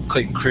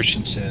Clayton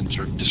Christensen's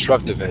or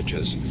disruptive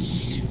edges.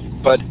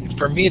 But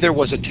for me, there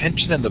was a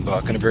tension in the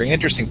book, and a very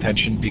interesting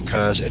tension,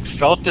 because it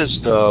felt as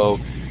though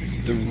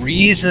the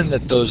reason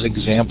that those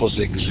examples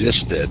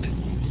existed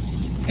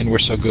and were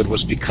so good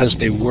was because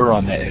they were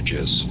on the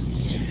edges.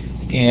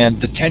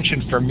 And the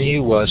tension for me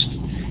was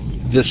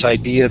this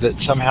idea that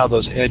somehow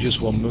those edges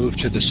will move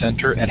to the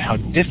center, and how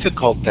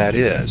difficult that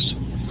is,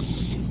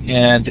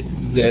 and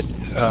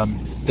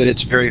that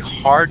it's very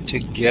hard to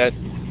get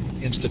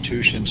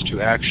institutions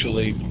to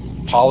actually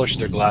polish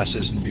their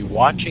glasses and be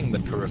watching the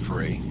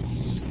periphery,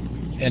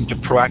 and to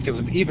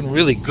proactively, even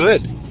really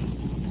good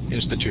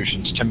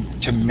institutions,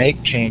 to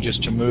make changes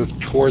to move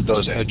toward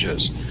those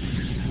edges.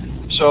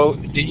 So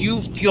do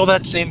you feel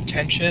that same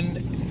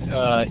tension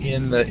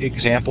in the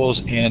examples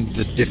and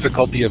the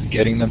difficulty of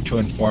getting them to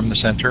inform the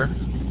center?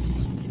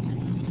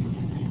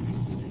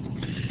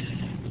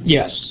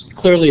 Yes,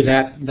 clearly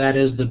that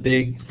is the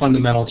big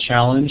fundamental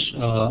challenge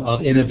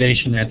of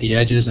innovation at the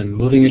edges and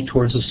moving it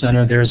towards the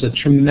center. There's a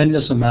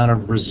tremendous amount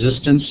of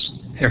resistance.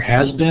 There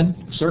has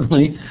been,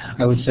 certainly,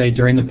 I would say,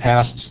 during the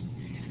past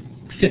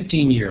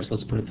 15 years,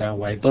 let's put it that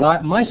way.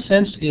 But my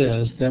sense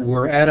is that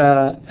we're at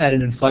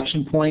an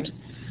inflection point,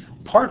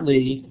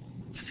 partly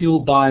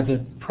fueled by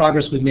the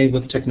progress we've made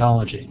with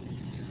technology.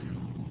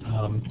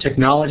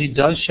 Technology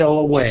does show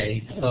a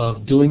way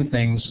of doing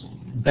things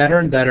better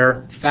and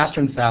better,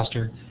 faster and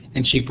faster,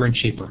 and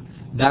cheaper.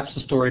 That's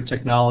the story of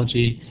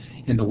technology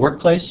in the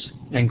workplace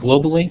and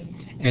globally,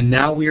 and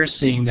now we are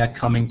seeing that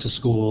coming to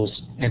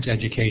schools and to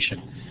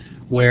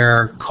education,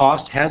 where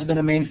cost has been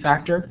a main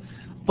factor,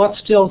 but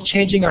still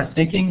changing our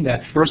thinking.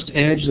 That first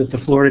edge that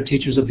the Florida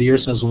Teachers of the Year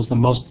says was the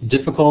most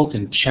difficult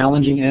and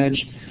challenging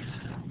edge.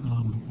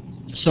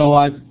 So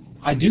I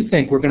do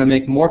think we're going to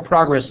make more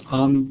progress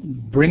on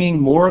bringing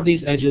more of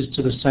these edges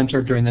to the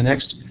center during the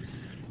next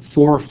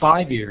 4 or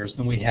 5 years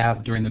than we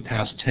have during the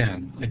past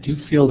 10. I do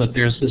feel that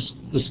there's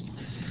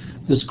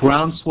this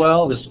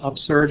groundswell, this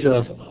upsurge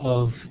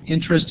of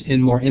interest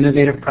in more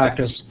innovative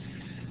practice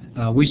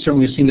We've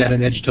certainly seen that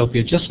in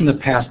Edutopia just in the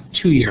past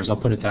 2 years, I'll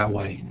put it that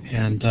way.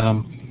 And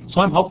so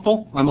I'm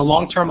hopeful. I'm a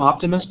long-term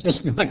optimist, as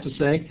we like to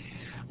say,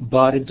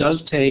 but it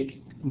does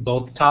take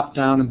both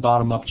top-down and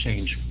bottom-up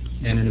change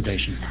and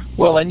innovation.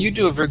 Well, and you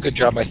do a very good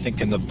job, I think,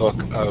 in the book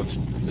of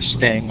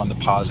staying on the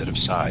positive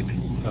side,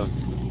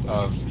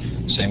 of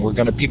saying we're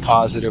going to be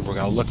positive, we're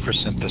going to look for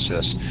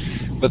synthesis.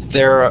 But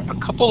there are a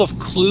couple of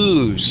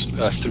clues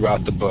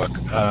throughout the book.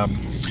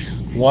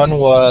 One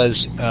was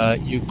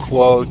you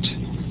quote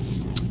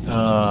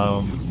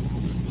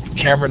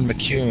Cameron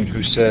McCune,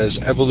 who says,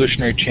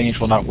 evolutionary change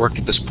will not work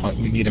at this point.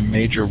 We need a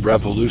major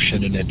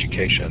revolution in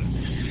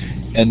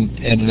education. And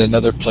in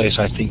another place,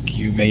 I think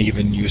you may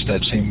even use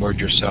that same word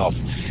yourself.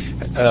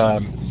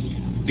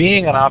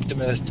 Being an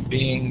optimist,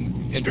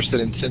 being interested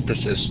in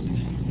synthesis,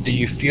 do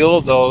you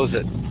feel, though,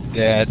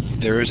 that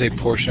there is a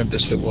portion of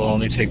this that will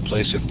only take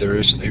place if there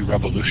is a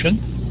revolution?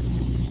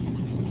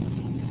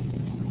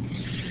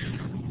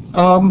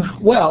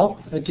 Well,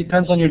 it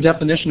depends on your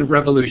definition of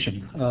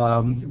revolution.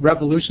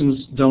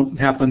 Revolutions don't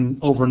happen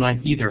overnight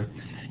either.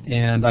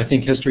 And I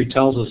think history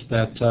tells us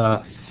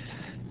that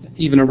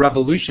even a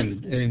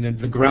revolution,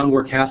 the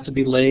groundwork has to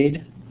be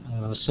laid.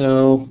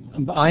 So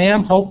I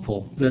am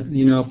hopeful that,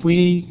 if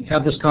we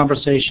have this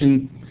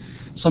conversation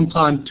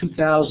sometime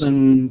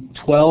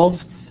 2012,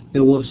 it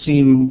will have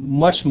seen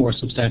much more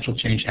substantial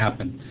change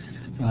happen.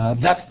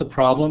 That's the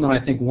problem, and I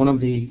think one of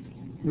the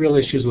real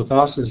issues with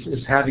us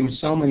is having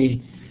so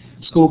many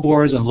school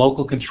boards and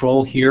local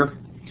control here.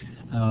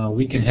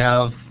 We can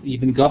have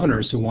even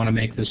governors who want to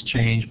make this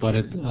change, but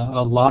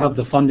a lot of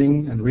the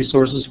funding and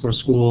resources for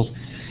schools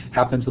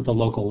happens at the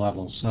local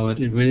level. So it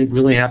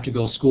really have to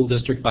go school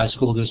district by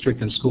school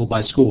district and school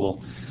by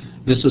school.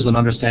 This is an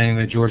understanding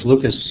that George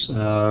Lucas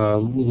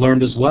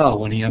learned as well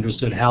when he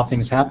understood how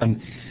things happen.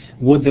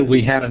 Would that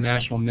we had a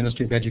national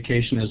ministry of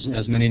education,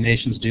 as many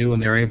nations do,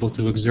 and they're able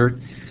to exert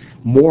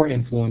more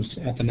influence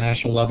at the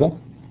national level.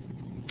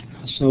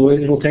 So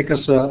it'll take us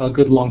a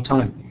good long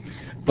time.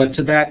 But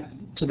to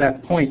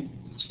that point,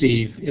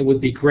 Steve, it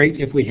would be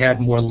great if we had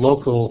more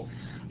local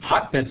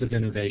hotbeds of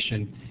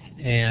innovation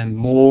and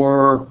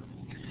more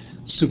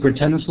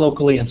superintendents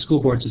locally and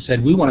school boards that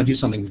said, we want to do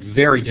something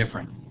very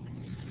different.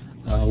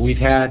 We've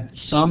had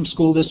some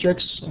school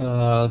districts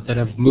that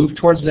have moved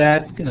towards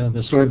that.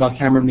 The story about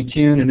Cameron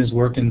McCune and his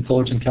work in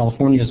Fullerton,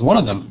 California is one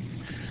of them.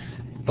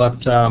 But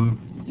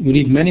we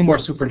need many more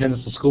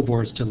superintendents and school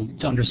boards to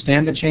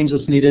understand the change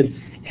that's needed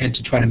and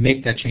to try to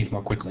make that change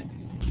more quickly.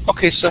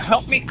 Okay, so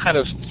help me kind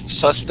of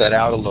suss that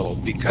out a little,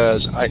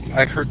 because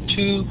I heard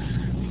two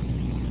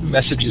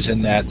messages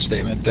in that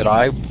statement that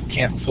I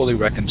can't fully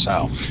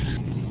reconcile.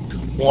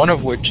 One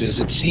of which is,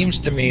 it seems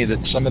to me that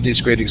some of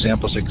these great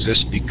examples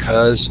exist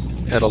because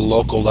at a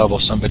local level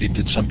somebody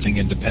did something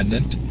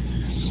independent,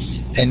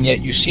 and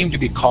yet you seem to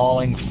be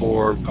calling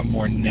for a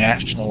more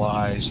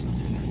nationalized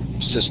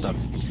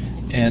system.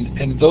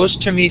 And those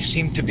to me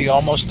seem to be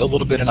almost a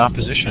little bit in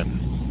opposition.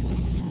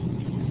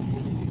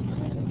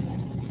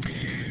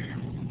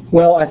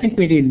 Well, I think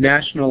we need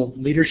national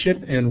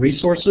leadership and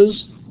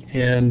resources,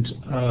 and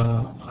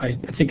I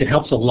think it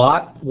helps a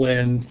lot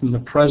when, from the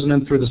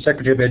President through the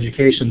Secretary of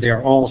Education, they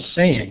are all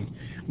saying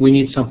we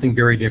need something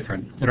very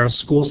different, that our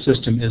school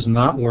system is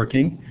not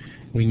working.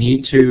 We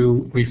need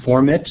to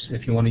reform it,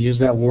 if you want to use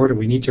that word, or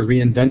we need to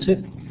reinvent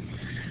it.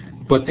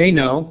 But they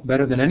know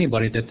better than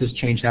anybody that this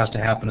change has to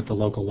happen at the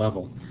local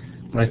level.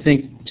 But I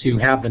think to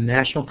have the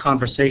national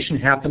conversation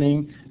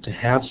happening, to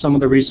have some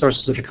of the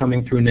resources that are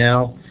coming through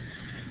now,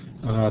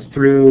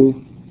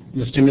 through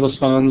the stimulus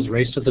funds,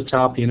 Race to the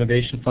Top, the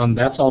Innovation Fund,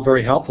 that's all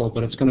very helpful,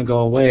 but it's going to go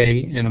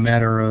away in a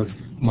matter of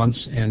months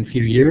and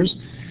few years.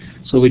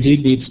 So we do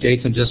need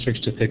states and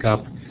districts to pick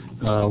up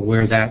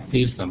where that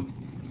leaves them.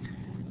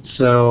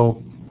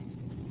 So,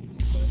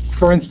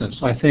 for instance,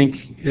 I think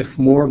if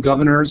more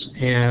governors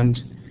and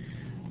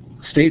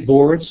state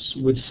boards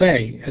would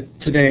say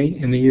today,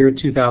 in the year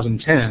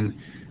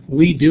 2010,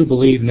 we do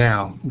believe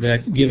now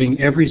that giving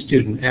every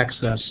student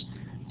access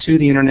to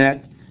the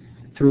internet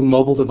through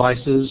mobile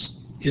devices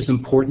is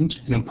important,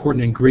 an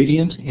important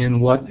ingredient in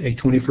what a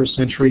 21st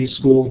century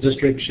school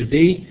district should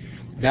be.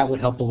 That would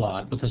help a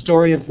lot. But the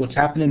story of what's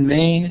happened in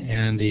Maine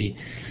and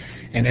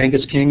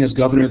Angus King as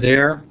governor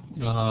there,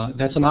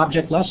 that's an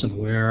object lesson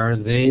where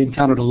they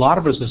encountered a lot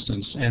of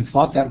resistance and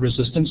fought that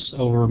resistance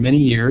over many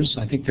years.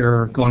 I think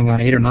they're going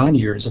on 8 or 9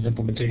 years of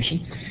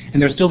implementation,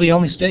 and they're still the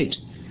only state.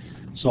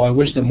 So I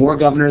wish that more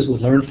governors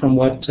would learn from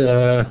what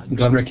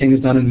Governor King has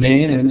done in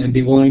Maine and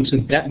be willing to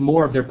bet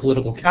more of their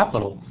political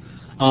capital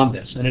on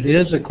this. And it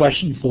is a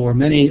question for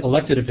many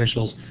elected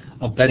officials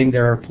of betting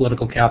their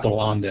political capital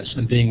on this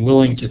and being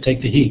willing to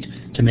take the heat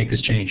to make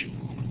this change.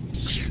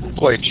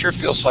 Boy, it sure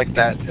feels like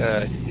that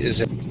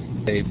is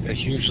a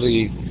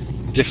hugely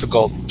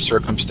difficult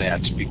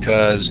circumstance,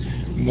 because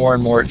more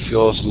and more it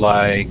feels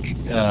like,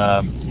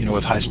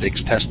 with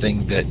high-stakes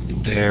testing, that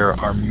there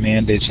are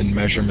mandates and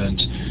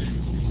measurements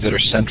that are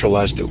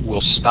centralized that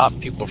will stop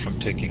people from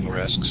taking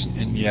risks,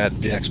 and yet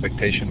the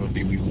expectation would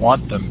be we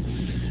want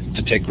them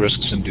to take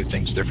risks and do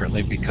things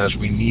differently because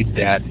we need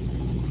that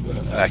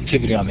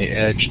activity on the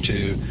edge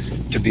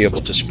to be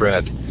able to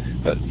spread.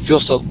 It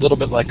feels a little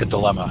bit like a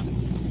dilemma.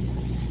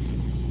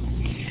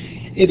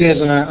 It is,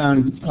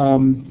 and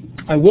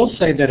I will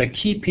say that a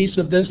key piece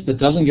of this that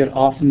doesn't get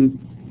often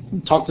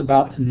talked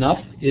about enough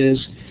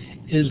is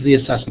the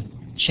assessment,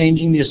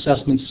 changing the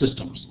assessment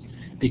systems.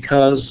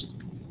 Because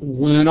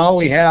when all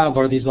we have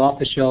are these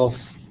off-the-shelf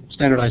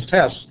standardized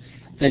tests,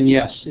 then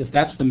yes, if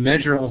that's the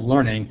measure of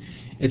learning,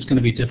 it's going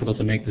to be difficult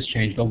to make this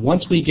change. But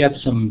once we get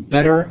some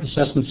better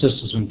assessment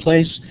systems in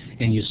place,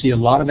 and you see a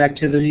lot of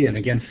activity, and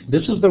again,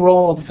 this is the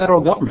role of the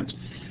federal government,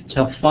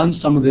 to fund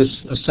some of this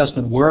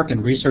assessment work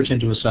and research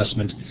into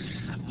assessment,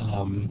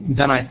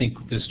 then I think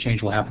this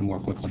change will happen more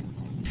quickly.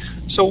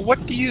 So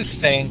what do you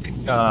think,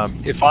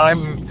 if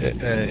I'm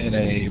in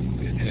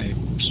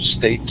a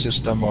state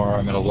system or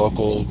I'm in a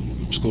local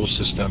school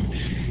system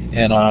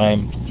and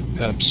I'm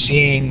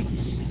seeing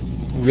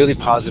really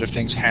positive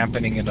things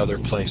happening in other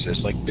places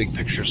like big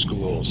picture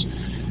schools,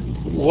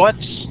 what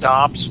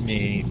stops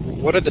me?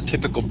 What are the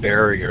typical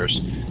barriers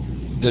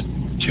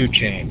to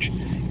change?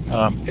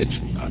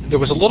 There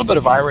was a little bit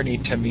of irony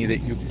to me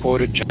that you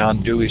quoted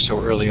John Dewey so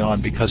early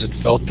on, because it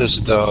felt as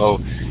though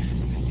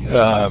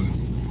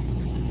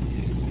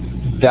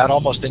that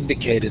almost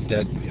indicated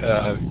that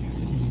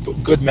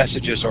good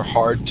messages are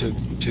hard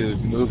to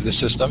move the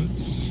system.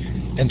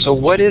 And so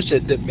what is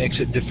it that makes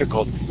it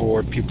difficult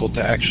for people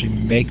to actually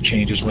make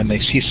changes when they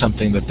see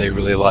something that they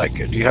really like?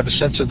 Do you have a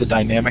sense of the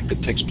dynamic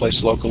that takes place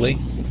locally?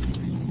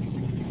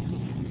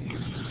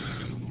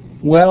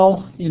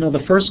 Well,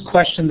 the first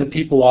question that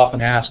people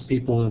often ask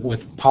people with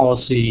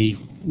policy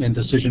and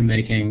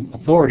decision-making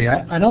authority,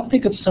 I don't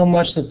think it's so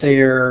much that they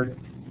are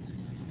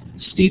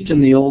steeped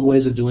in the old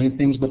ways of doing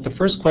things, but the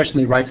first question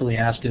they rightfully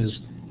ask is,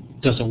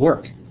 does it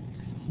work?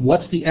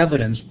 What's the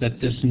evidence that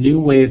this new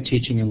way of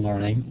teaching and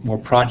learning, more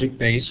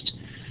project-based,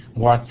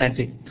 more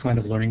authentic kind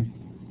of learning,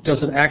 does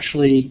it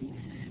actually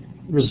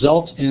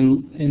result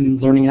in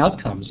learning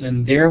outcomes?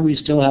 And there we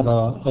still have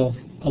a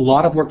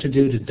lot of work to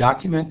do to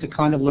document the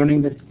kind of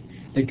learning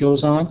that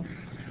goes on.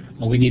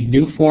 We need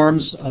new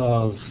forms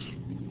of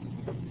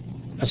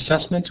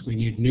assessment. We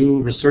need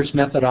new research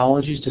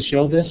methodologies to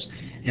show this.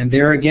 And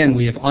there again,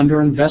 we have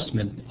underinvested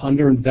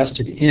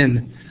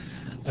in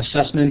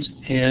assessment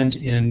and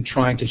in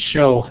trying to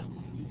show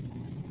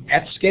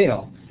at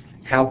scale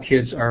how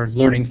kids are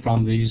learning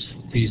from these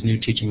new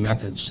teaching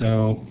methods.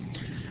 So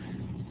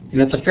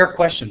it's a fair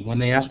question when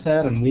they ask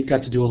that, and we've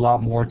got to do a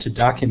lot more to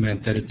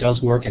document that it does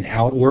work and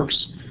how it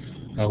works.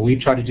 We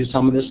try to do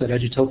some of this at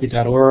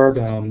edutopia.org.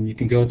 You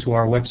can go to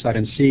our website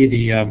and see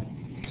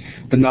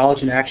the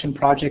Knowledge in Action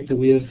project that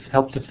we have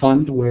helped to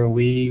fund, where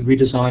we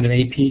redesigned an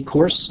AP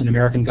course in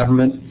American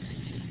government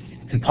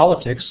and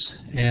politics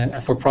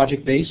for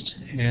project-based.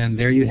 And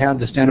there you have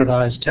the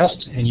standardized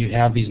test, and you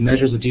have these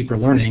measures of deeper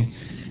learning.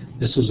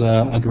 This is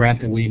a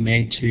grant that we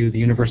made to the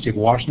University of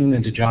Washington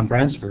and to John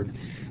Bransford.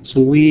 So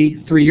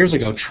we, 3 years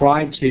ago,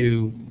 tried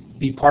to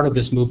be part of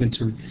this movement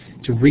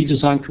to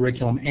redesign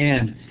curriculum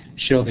and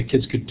show that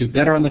kids could do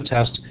better on the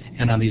test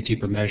and on these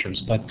deeper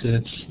measures. But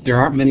there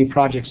aren't many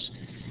projects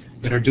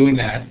that are doing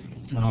that.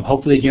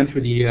 Hopefully, again,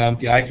 through the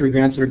I3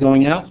 grants that are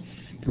going out,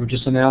 that were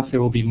just announced,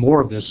 there will be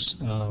more of this.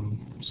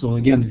 So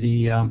again,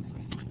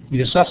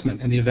 the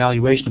assessment and the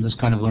evaluation of this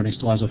kind of learning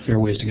still has a fair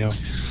ways to go.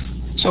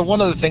 So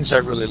one of the things I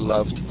really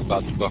loved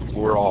about the book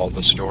were all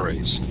the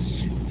stories.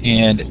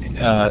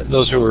 And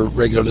those who are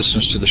regular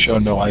listeners to the show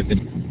know I've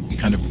been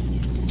kind of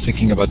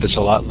thinking about this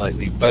a lot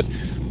lately. But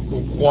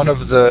one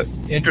of the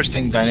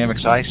interesting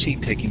dynamics I see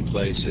taking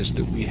place is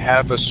that we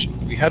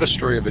had a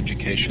story of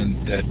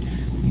education that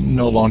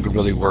no longer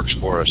really works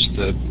for us,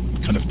 the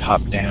kind of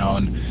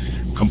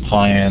top-down,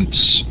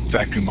 compliance,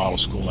 factory model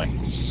schooling.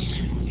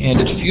 And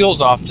it feels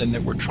often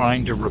that we're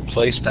trying to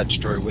replace that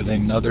story with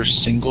another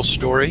single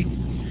story,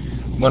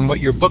 when what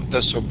your book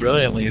does so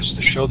brilliantly is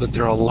to show that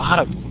there are a lot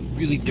of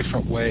really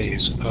different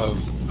ways of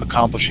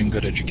accomplishing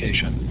good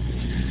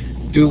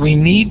education. Do we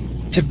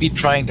need to be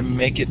trying to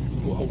make it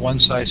a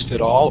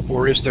one-size-fit-all,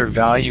 or is there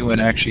value in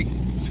actually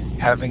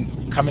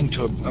coming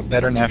to a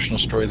better national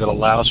story that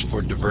allows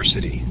for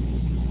diversity?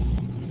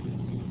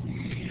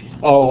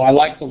 Oh, I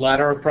like the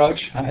latter approach.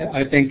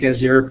 I think, as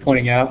you're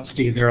pointing out,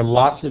 Steve, there are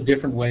lots of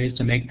different ways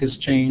to make this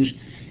change.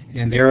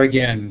 And there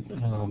again,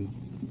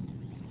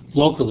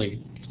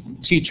 locally,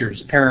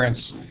 teachers, parents,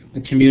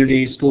 the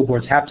community, school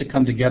boards have to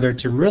come together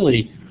to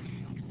really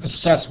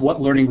assess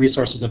what learning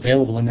resources are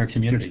available in their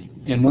community.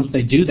 And once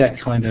they do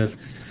that kind of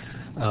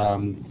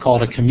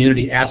called a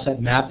community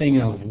asset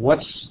mapping of what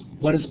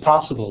is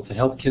possible to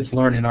help kids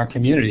learn in our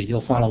community,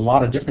 you'll find a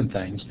lot of different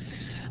things.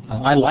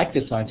 I like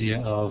this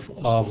idea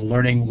of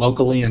learning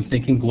locally and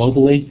thinking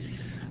globally.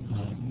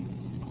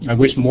 I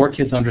wish more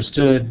kids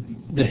understood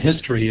the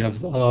history of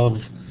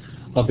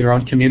their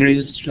own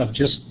communities, of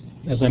just,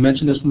 as I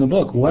mentioned this in the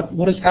book,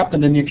 what has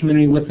happened in your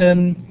community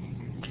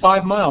within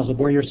 5 miles of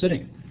where you're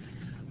sitting.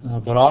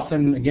 But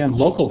often, again,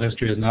 local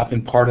history has not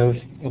been part of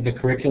the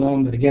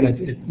curriculum. But again,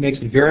 it makes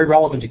it very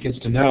relevant to kids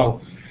to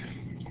know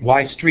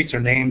why streets are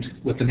named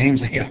with the names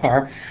they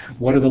are,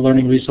 what are the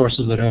learning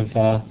resources that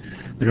are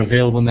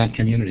available in that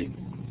community.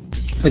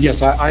 But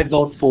yes, I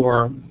vote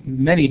for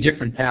many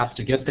different paths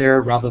to get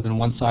there rather than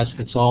one size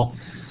fits all.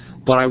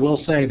 But I will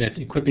say that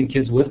equipping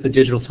kids with the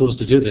digital tools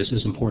to do this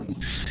is important.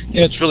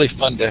 Yeah, it's really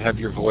fun to have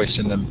your voice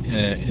in them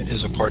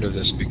as a part of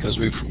this, because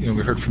we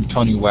heard from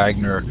Tony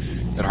Wagner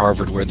at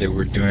Harvard, where they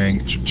were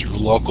doing sort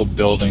of local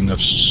building of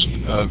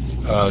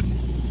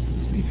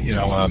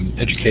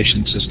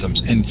education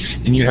systems,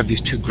 and you have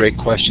these two great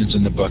questions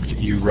in the book that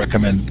you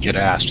recommend get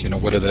asked.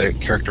 What are the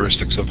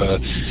characteristics of a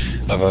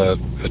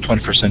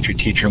 21st century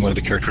teacher, and what are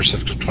the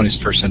characteristics of a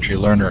 21st century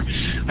learner?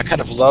 I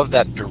kind of love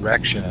that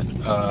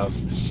direction of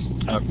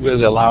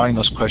really allowing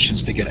those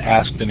questions to get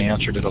asked and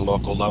answered at a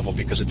local level,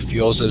 because it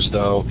feels as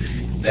though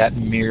that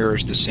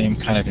mirrors the same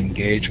kind of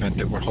engagement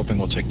that we're hoping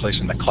will take place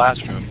in the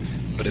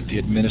classroom, but at the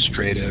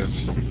administrative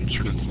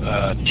sort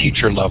of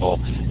teacher level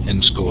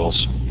in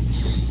schools.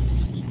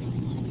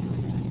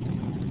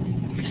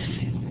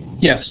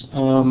 Yes.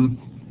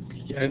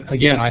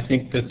 Again, I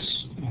think that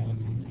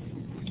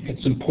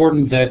it's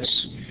important that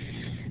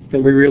we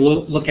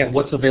really look at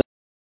what's available.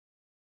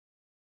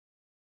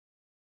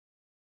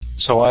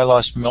 So I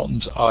lost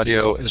Milton's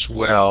audio as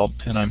well,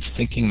 and I'm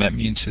thinking that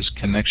means his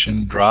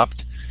connection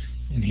dropped,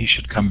 and he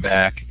should come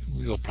back.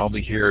 We'll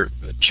probably hear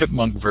a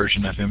chipmunk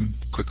version of him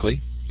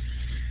quickly.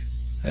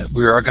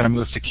 We are going to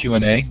move to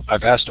Q&A.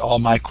 I've asked all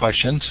my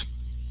questions,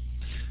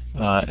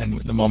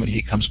 and the moment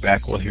he comes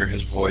back, we'll hear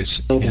his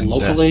voice.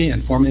 Locally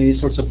and forming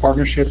these sorts of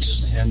partnerships.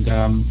 And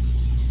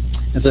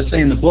as I say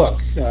in the book,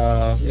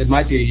 it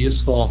might be a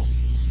useful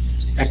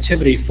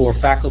activity for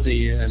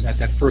faculty at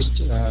that first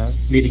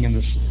meeting in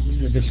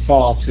this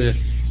fall to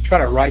try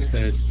to write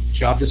the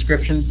job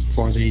description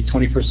for the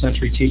 21st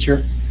century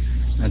teacher,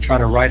 and try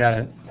to write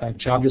a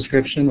job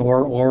description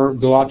or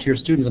go out to your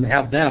students and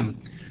have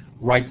them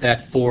write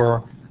that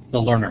for the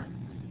learner,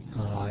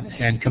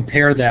 and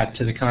compare that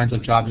to the kinds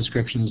of job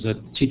descriptions that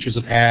teachers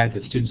have had,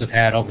 that students have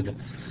had over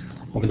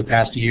the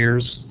past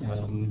years.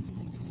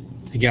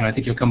 Again, I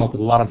think you'll come up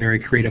with a lot of very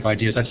creative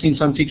ideas. I've seen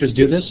some teachers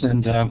do this,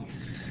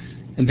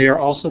 and they are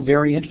also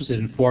very interested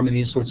in forming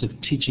these sorts of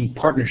teaching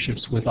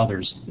partnerships with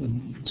others,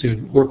 to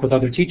work with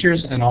other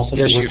teachers and also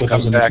to work with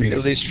others in the community.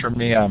 At least for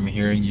me, I'm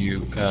hearing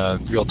you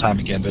real time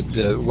again, but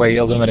the way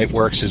Illuminate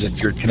works is if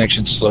your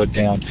connection slowed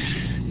down,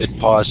 it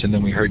paused, and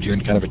then we heard you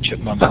in kind of a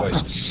chipmunk voice.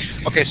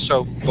 Okay,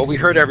 well, we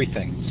heard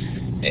everything.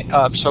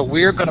 So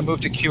we're going to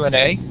move to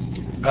Q&A.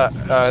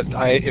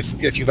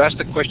 If you've asked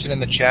a question in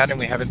the chat and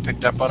we haven't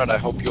picked up on it, I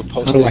hope you'll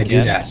post it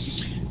again. How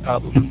do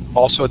I do that?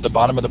 Also at the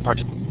bottom of the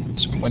participant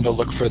window,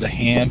 look for the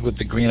hand with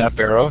the green up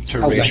arrow to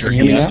raise your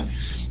hand.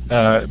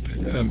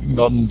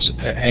 Milton's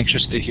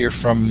anxious to hear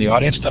from the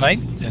audience tonight,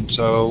 and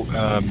so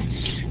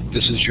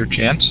this is your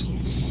chance.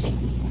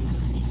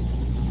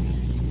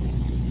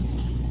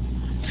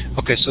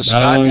 Okay, so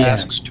Scott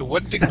asks, to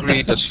what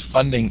degree does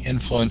funding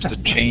influence the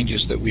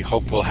changes that we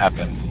hope will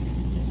happen?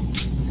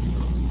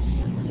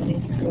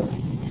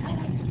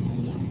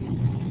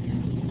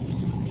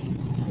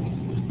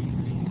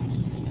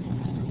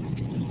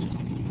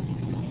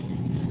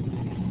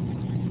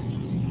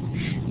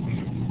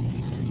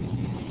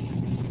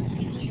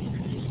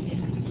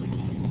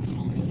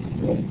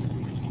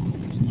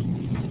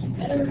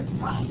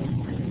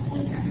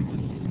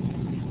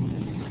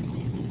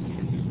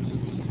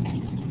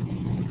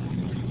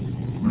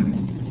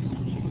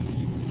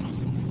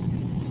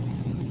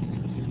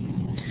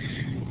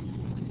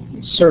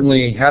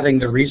 Certainly having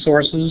the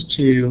resources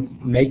to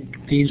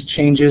make these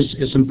changes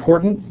is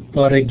important,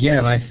 but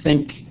again, I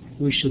think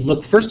we should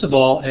look first of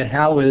all at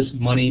how is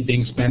money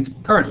being spent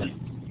currently.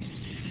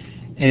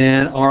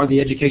 And are the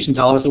education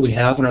dollars that we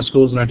have in our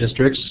schools and our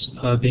districts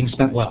being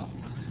spent well?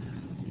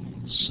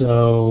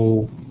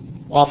 So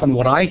often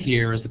what I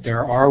hear is that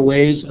there are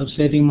ways of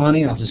saving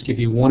money. I'll just give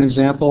you one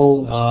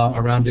example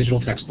around digital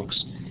textbooks.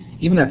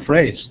 Even that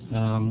phrase,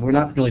 we're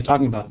not really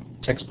talking about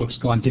textbooks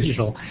gone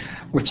digital.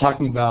 We're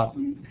talking about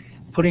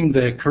putting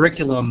the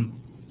curriculum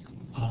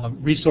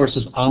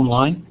resources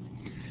online.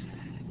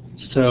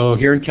 So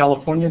here in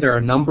California, there are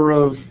a number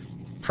of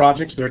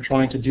projects that are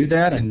trying to do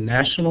that, and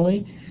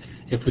nationally,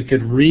 if we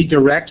could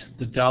redirect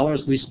the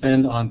dollars we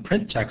spend on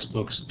print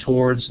textbooks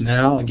towards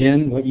now,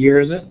 again, what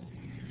year is it?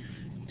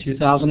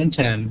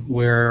 2010,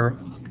 where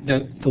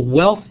the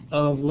wealth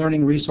of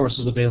learning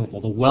resources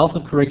available, the wealth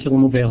of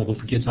curriculum available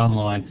for kids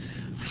online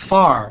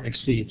far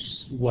exceeds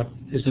what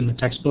is in the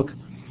textbook.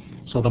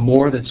 So the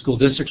more that school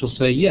districts will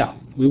say, yeah,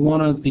 we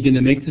want to begin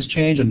to make this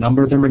change, a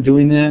number of them are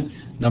doing that,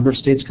 a number of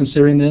states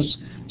considering this.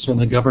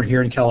 Certainly the governor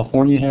here in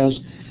California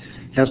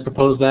has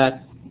proposed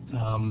that.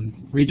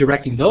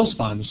 Redirecting those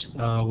funds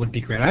would be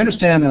great. I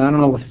understand, and I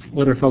don't know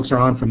whether folks are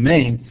on from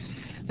Maine,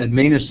 that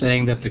Maine is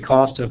saying that the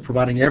cost of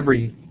providing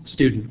every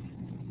student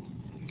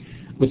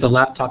with a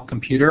laptop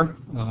computer,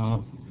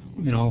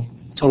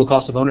 total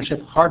cost of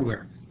ownership,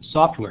 hardware,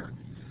 software,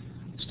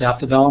 staff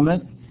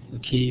development, the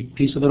key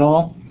piece of it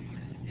all,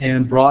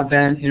 and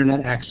broadband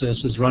internet access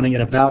is running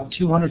at about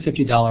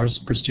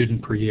 $250 per student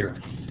per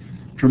year.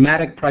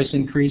 dramatic price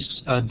decrease.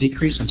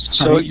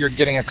 So you're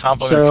getting a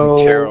compliment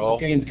from Carol.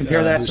 Again,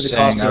 compare that to the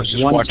saying, cost I was of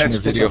just one watching a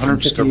textbook, video from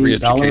Discovery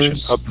Education.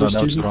 Oh, no,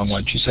 that was the wrong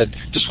one. She said,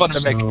 just wanted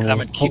to make a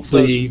comment. Keep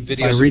those videos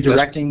by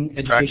redirecting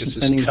education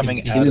spending, coming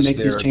begin to make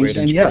these changes.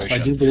 And yes, I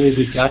do believe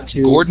we've got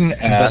to Gordon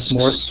invest asks,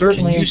 more,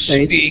 certainly in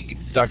states speak,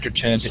 Dr.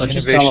 Chen, to such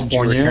as innovations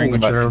you're California, hearing which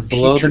about are in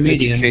below the teacher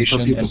median for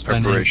education pupil and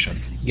spending.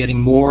 preparation? Getting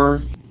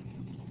more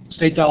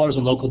state dollars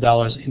and local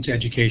dollars into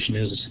education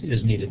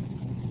is needed.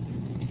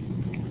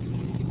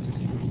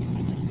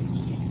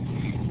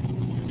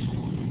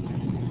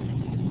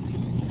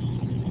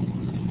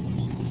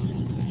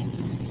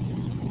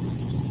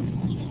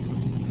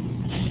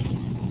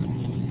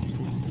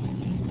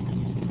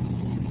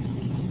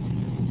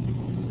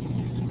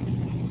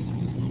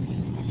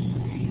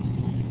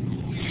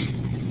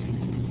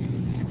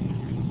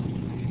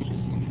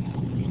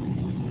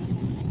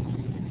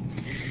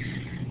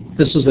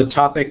 This is a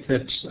topic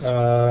that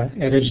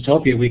at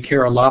Edutopia we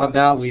care a lot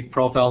about. We've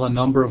profiled a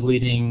number of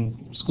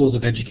leading schools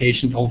of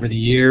education over the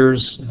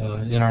years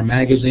in our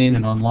magazine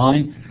and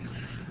online.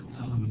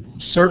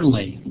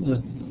 Certainly,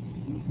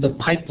 the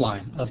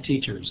pipeline of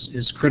teachers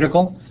is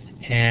critical,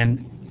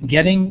 and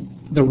getting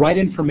the right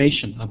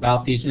information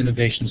about these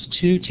innovations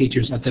to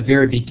teachers at the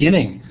very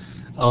beginning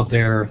of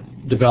their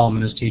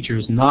development as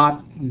teachers,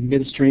 not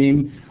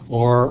midstream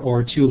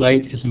or too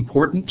late, is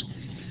important.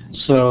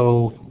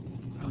 So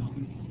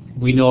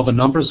we know of a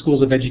number of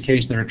schools of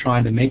education that are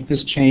trying to make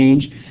this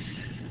change.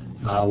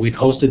 We've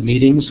hosted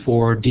meetings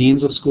for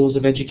deans of schools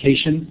of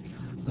education.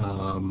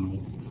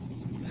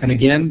 And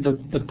again,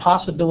 the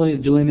possibility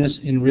of doing this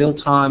in real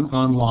time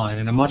online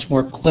in a much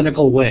more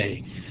clinical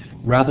way,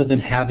 rather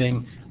than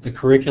having the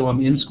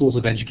curriculum in schools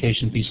of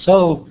education be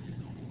so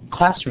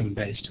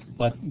classroom-based,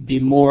 but be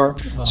more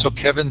so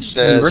Kevin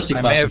says,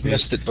 I may have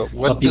missed it, but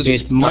what does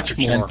Dr.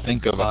 Chen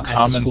think of a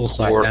common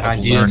core of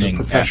learning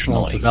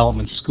professional nationally?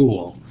 Development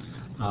school?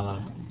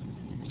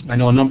 I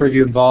know a number of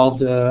you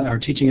involved are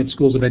teaching at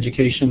schools of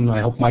education.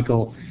 I hope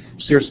Michael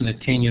Searson at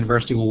Kane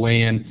University will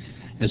weigh in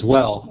as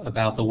well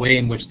about the way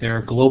in which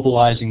they're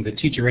globalizing the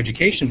teacher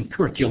education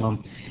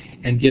curriculum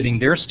and giving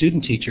their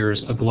student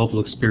teachers a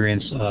global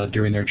experience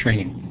during their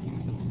training.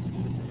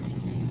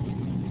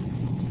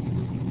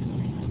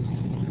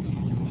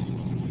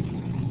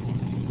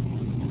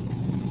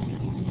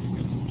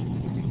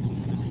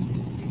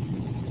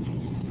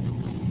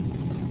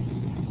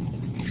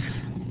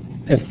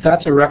 If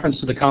that's a reference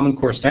to the Common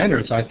Core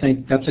standards, I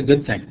think that's a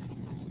good thing.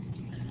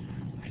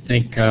 I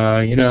think,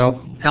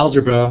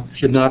 algebra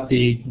should not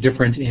be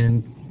different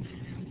in,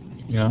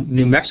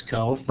 New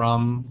Mexico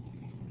from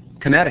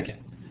Connecticut.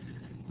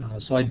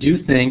 So I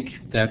do think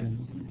that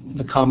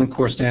the Common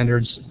Core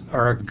standards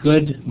are a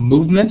good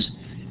movement.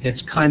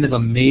 It's kind of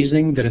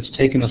amazing that it's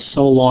taken us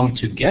so long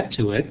to get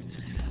to it,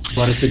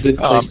 but it's a good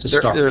place to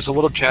start. There's a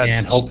little chat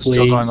and hopefully,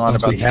 still going on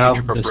once about we have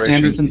the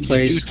standards in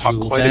place, you do talk we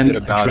will quite then a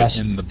bit about address it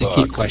in the book,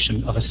 key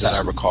question of assessment. as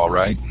I recall,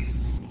 right?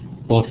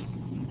 Both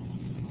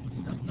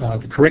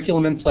the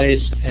curriculum in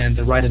place and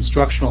the right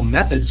instructional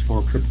methods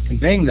for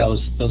conveying those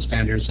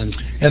standards and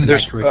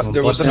there's curriculum.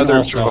 there was But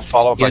another then sort of also a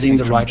follow-up getting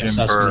the from right Jim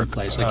assessment Burke. in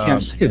place. I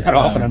can't say that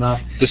often enough.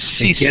 The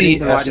Getting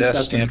the right CCSS assessment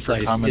in stand for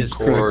place Common is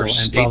Core critical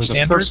and State probably the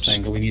Standards. first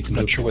thing that we need to I'm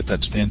move not sure to. what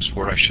that stands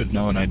for. I should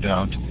know and I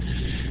don't.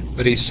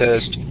 But he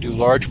says, do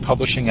large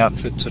publishing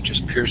outfits such as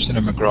Pearson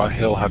and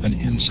McGraw-Hill have an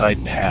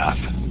inside path?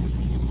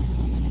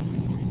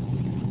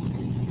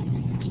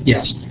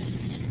 Yes.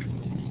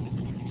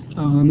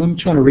 I'm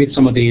trying to read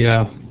some of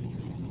the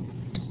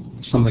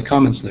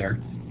comments there.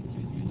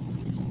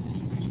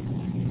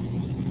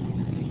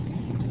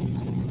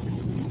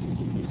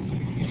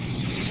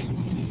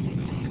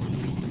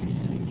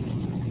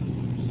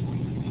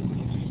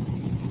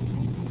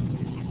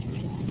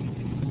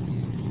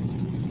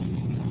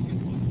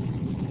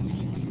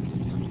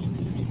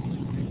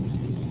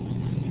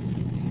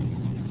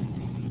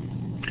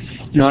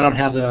 I don't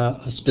have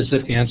a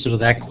specific answer to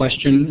that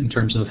question in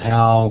terms of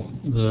how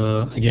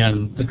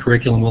the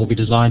curriculum will be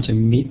designed to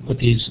meet with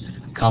these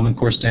Common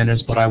Core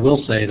standards, but I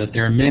will say that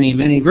there are many,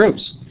 many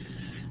groups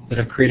that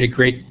have created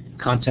great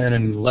content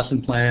and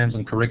lesson plans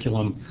and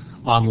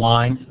curriculum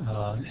online,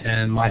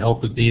 and my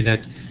hope would be that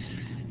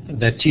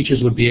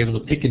teachers would be able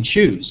to pick and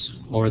choose,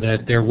 or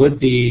that there would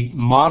be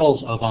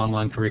models of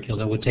online curriculum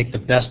that would take the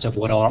best of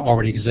what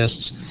already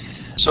exists.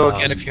 So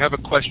again, if you have a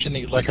question that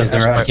you'd like to ask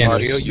there, by again,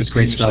 audio, there's you can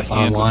great use stuff the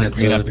hand online with at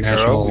the green the up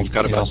arrow. National We've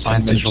got about 10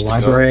 Science minutes Central to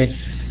Library. go.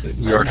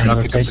 We are trying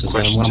to pick up the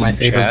questions One of my in the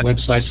favorite chat.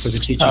 websites for the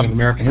teaching of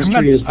American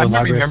history is the I'm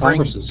not Library of remembering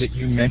Congress's that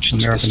you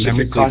mentioned American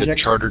Memory specifically the Project.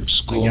 chartered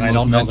school Again, I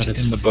don't know movement that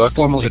it's in the book.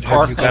 formally But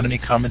part have you got of, any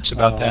comments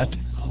about that?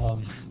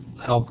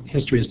 How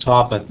history is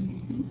taught, but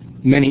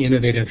many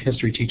innovative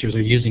history teachers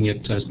are using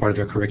it as part of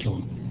their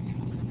curriculum.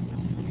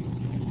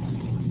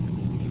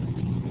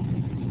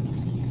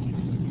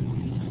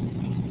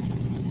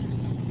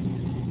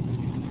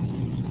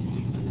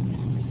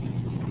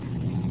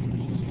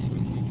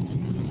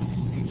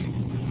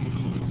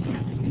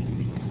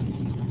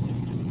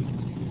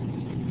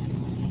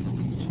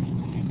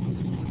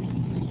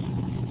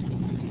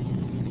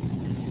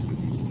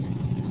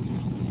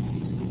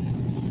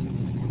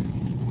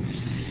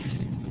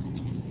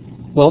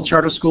 Well,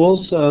 charter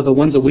schools, the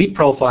ones that we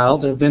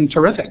profiled, have been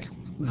terrific.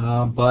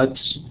 But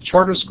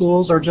charter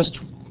schools are just,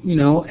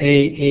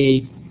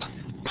 a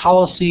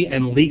policy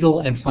and legal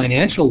and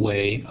financial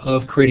way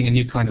of creating a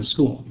new kind of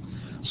school.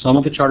 Some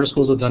of the charter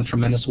schools have done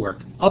tremendous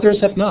work. Others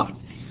have not.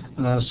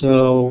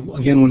 So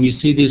again, when you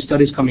see these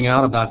studies coming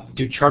out about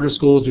do charter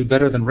schools do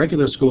better than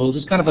regular schools,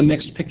 it's kind of a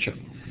mixed picture.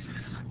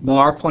 Well,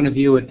 our point of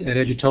view at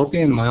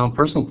Edutopia, and my own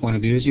personal point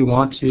of view, is you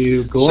want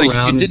to go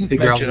around and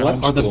figure out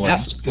what are the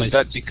best places. Is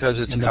that because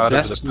it's out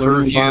of the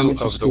purview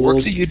of the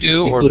work that you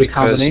do, or because a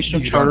combination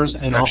of charters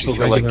and also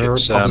regular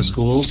public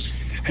schools?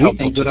 We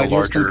think good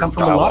ideas can come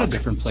from a lot of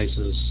different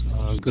places.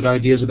 Good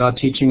ideas about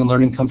teaching and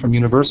learning come from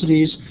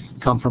universities,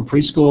 come from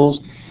preschools,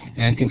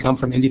 and can come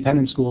from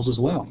independent schools as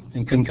well,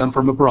 and can come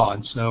from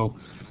abroad. So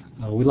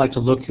we like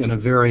to look in a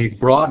very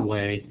broad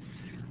way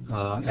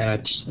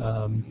at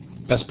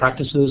best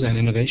practices and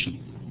innovation.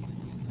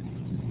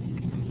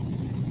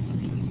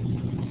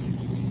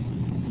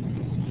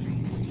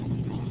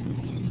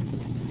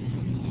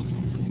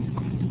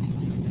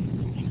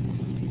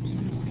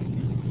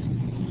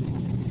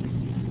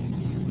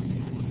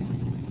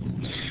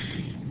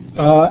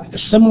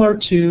 Similar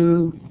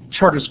to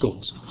charter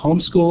schools,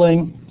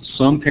 homeschooling,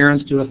 some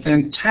parents do a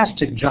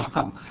fantastic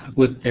job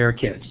with their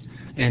kids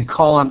and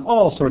call on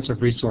all sorts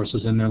of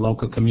resources in their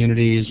local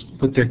communities,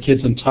 put their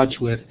kids in touch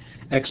with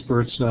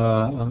experts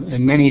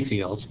in many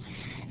fields.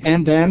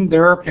 And then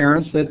there are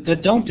parents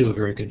that don't do a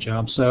very good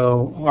job.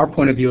 So our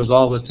point of view is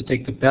always to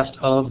take the best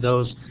of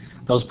those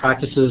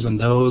practices and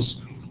those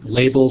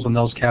labels and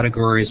those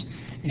categories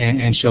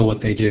and show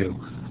what they do.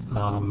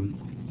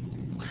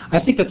 I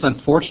think that's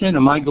unfortunate,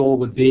 and my goal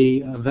would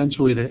be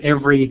eventually that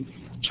every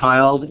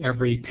child,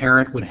 every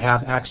parent would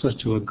have access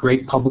to a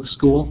great public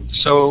school.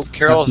 So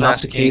Carol is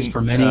asking the case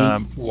for many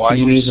why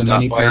communities and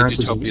many why parents,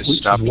 Edutopia which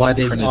stopped is why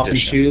the they print often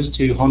edition. choose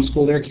to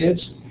homeschool their kids.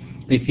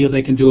 They feel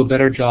they can do a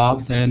better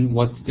job than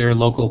what their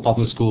local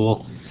public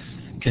school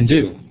can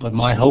do. But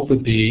my hope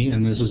would be,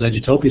 and this is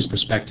Edutopia's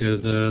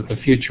perspective, the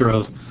future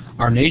of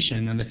our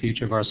nation and the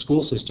future of our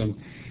school system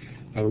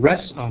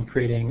rests on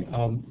creating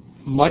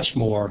much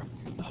more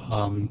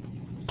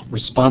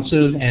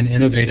responsive and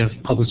innovative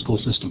public school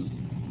system.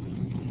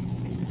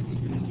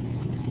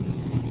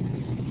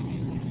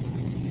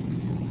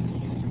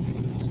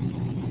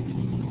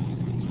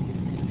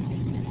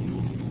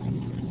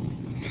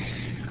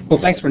 Well,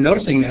 thanks for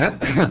noticing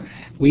that.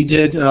 We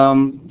did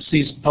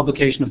cease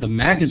publication of the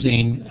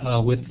magazine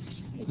with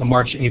the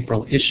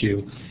March-April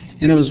issue,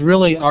 and it was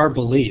really our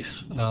belief,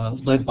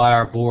 led by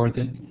our board,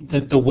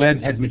 that the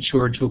web had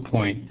matured to a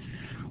point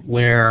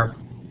where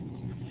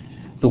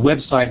the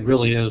website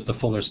really is the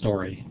fuller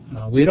story.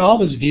 We had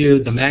always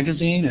viewed the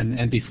magazine,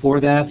 and before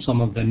that,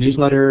 some of the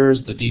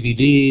newsletters, the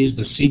DVDs,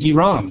 the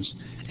CD-ROMs,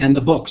 and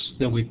the books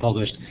that we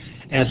published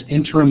as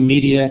interim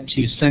media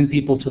to send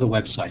people to the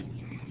website.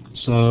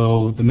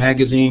 So the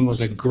magazine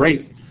was a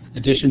great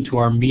addition to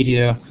our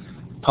media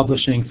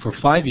publishing for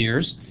 5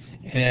 years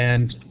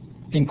and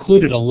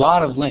included a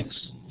lot of links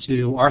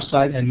to our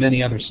site and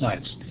many other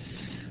sites.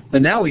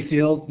 But now we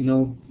feel,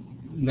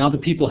 now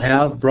that people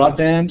have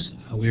broadband,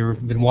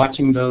 we've been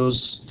watching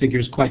those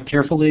figures quite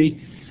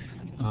carefully.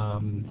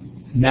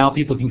 Now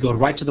people can go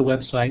right to the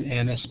website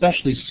and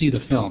especially see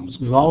the films.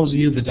 We've always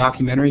viewed the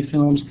documentary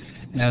films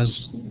as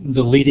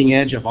the leading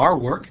edge of our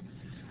work,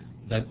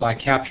 that by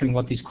capturing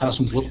what these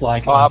classrooms look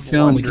like on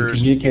film, we can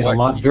communicate a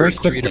lot very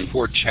quickly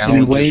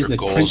in ways that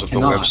print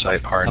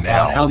cannot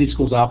about how these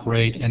schools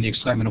operate and the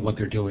excitement of what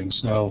they're doing.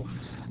 So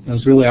it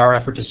was really our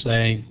effort to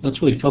say,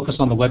 let's really focus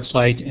on the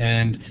website,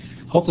 and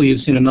hopefully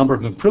you've seen a number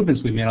of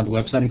improvements we've made on the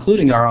website,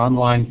 including our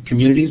online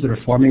communities that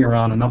are forming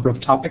around a number of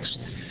topics.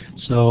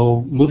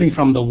 So moving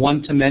from the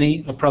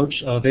one-to-many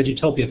approach of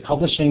Edutopia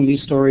publishing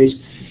these stories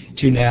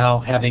to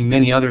now having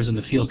many others in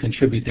the field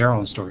contribute their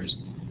own stories.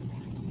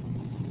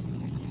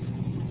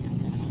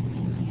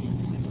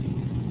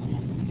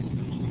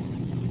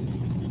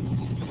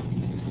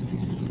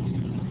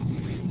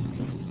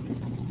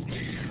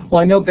 Well,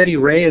 I know Betty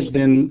Ray has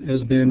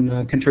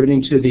been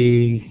contributing to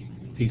the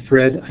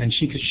thread, and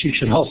she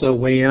should also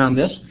weigh in on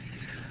this.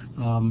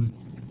 I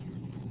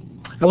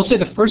will say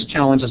the first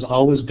challenge has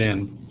always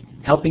been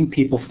helping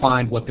people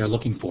find what they're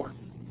looking for.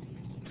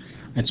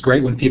 It's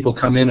great when people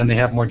come in and they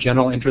have more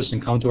general interests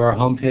and come to our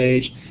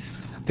homepage.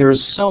 There is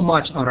so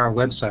much on our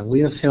website. We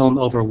have filmed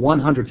over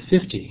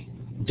 150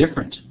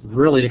 different,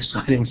 really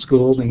exciting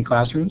schools and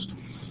classrooms.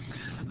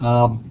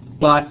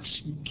 But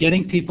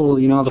getting people,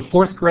 the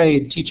fourth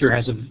grade teacher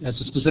has a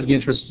specific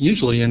interest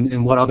usually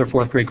in what other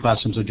fourth grade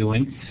classrooms are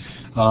doing.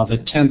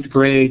 The 10th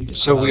grade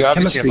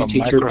chemistry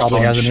teacher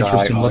probably has an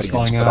interest in what's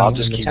going on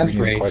in the 10th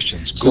grade.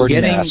 So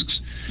Gordon asks,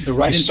 the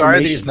right he's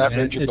sorry that he's not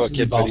read your book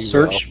yet, but he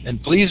search, will.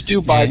 And please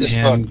do buy this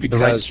book because the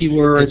right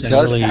keywords it does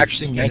and really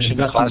actually mention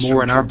invest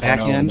more in our back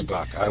end.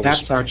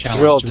 That's our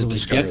challenge, to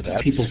really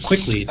get people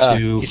quickly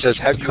to he says,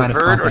 have you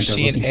heard or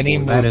seen any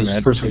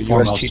movement for a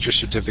U.S. teacher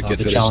certificate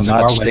that is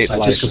not state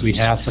licensed, we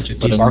have such a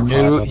but a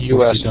new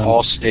U.S.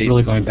 all-state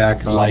really going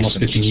back almost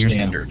 15 years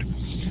standard?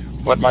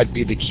 What might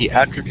be the key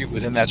attribute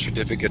within that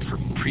certificate for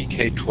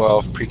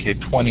pre-K-12,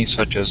 pre-K-20,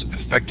 such as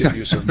effective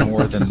use of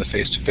more than the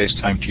face-to-face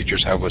time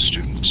teachers have with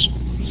students?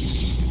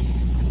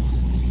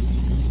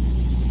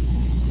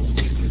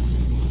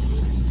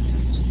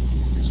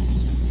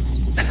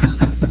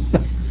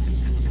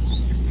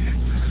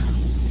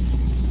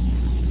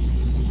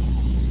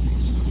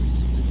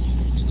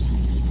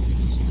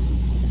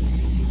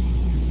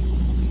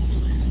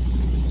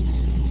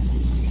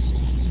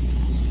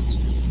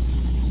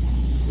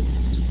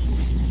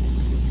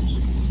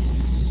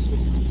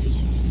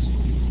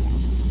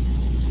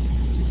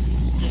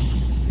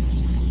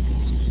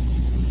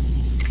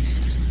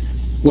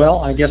 Well,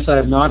 I guess I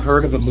have not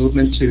heard of a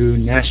movement to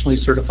nationally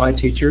certify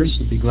teachers.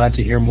 I'd be glad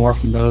to hear more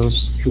from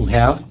those who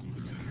have.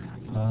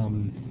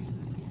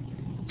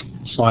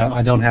 So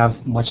I don't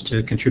have much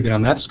to contribute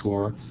on that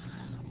score.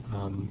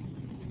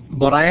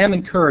 But I am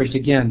encouraged,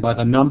 again, by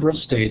the number of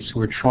states who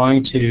are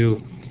trying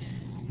to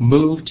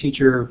move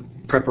teacher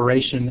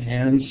preparation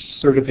and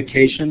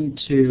certification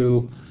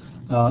to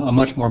a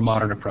much more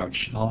modern approach.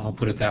 I'll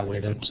put it that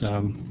way. That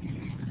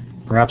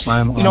perhaps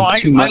I'm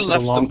too much of a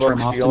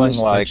long-term optimist,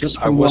 like just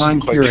I from what I'm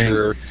wasn't quite hearing,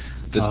 sure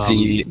that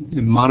the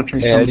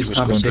monitoring some of these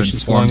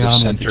conversations going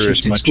on with the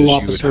chief school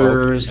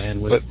officers and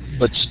with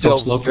but still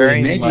folks locally.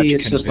 very Maybe much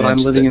it's just that I'm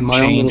living in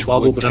my own little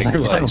bubble, but I'm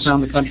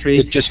around the country.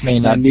 It just may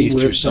not meet be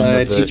with through some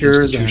of the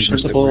teachers and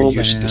institutions that we're principals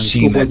used to and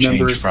seeing school board that change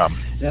members.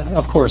 from.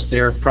 Of course,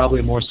 they're probably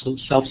a more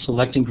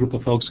self-selecting group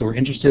of folks who are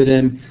interested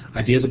in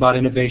ideas about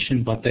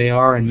innovation, but they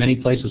are in many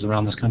places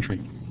around this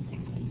country.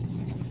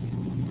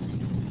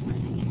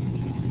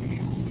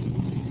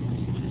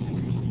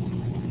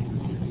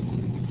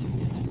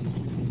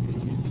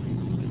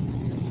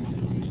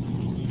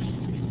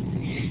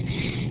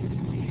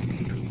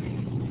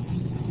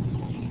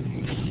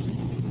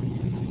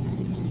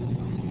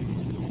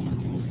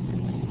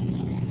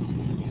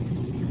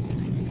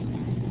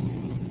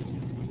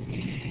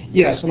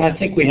 Yes, and I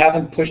think we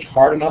haven't pushed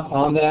hard enough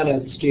on that.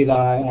 And Steve,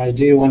 I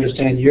do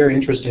understand your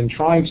interest in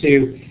trying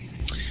to.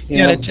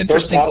 It's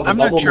interesting. I'm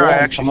not sure I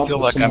actually feel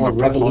like I'm a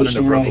proponent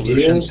of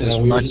revolution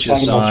as much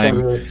as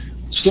I'm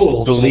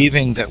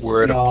believing that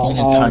we're at a point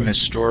in time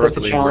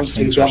historically where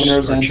things are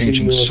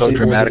changing so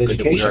dramatically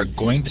that we are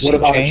going to see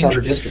change.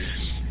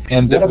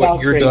 And that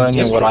what you're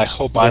doing and what I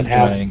hope I'm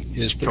doing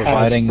is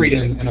providing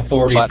freedom and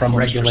authority from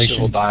regulation,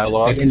 civil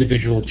dialogue,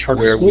 individual charter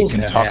where we schools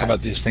can talk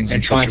about these things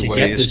in such a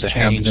way as to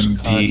have them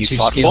be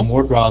thoughtful,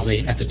 more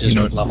broadly at the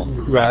district level,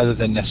 rather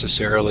than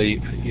necessarily,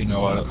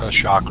 a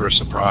shock or a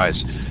surprise.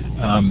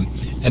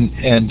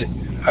 And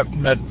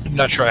I'm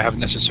not sure I have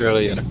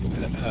necessarily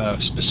a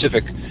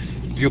specific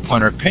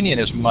viewpoint or opinion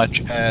as much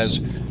as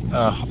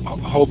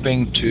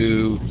hoping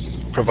to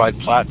provide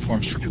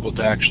platforms for people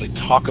to actually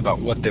talk about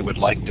what they would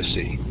like to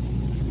see.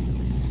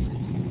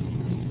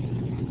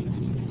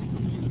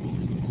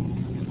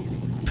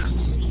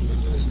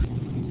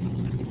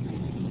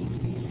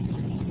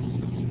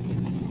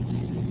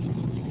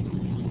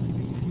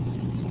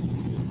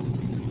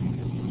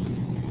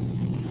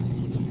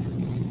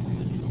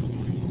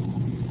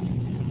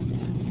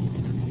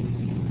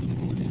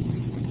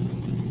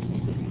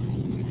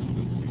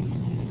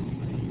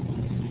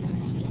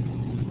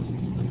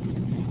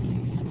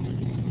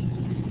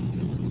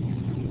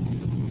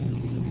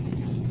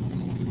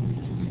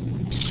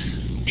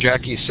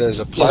 Jackie says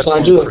a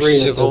platform for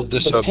civil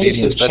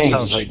disobedience. That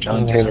sounds like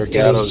John Taylor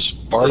Gatto's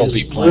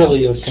Bartleby plan.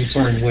 Really of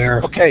concern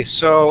where. Okay,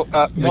 so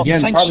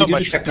again, thanks so due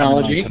much to for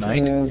technology.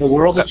 coming on tonight. The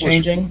world is that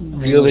changing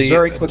really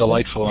very quickly,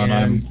 delightful, and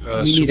I'm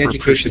super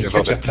education appreciative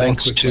of it.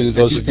 Thanks to I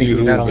those do of think you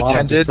we've who had a have lot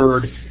of attended.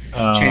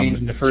 change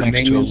and deferred Thanks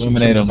to maintenance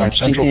Illuminate and Learn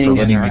Central for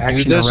letting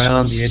me do this.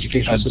 around the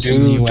educational system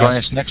in the Do U.S. join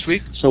us next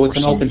week. So it's for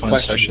an some open fun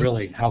question, session.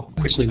 really, how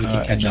quickly we can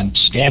catch and up. then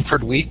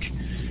Stanford Week,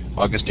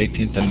 August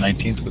 18th and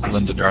 19th with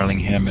Linda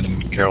Darling-Hammond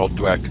and Carol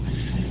Dweck.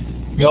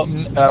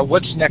 Milton,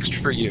 what's next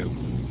for you?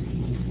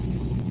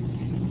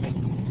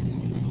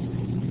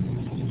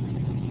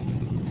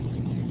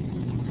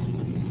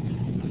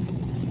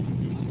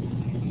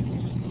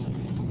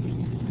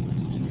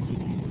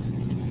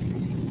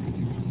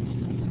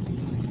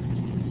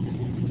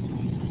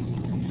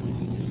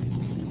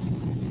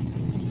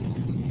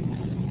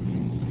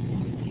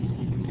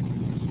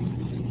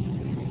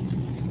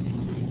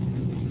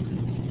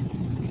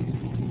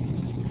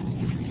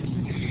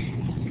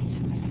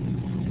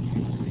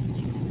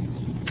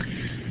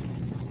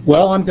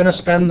 Well, I'm going to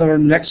spend the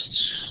next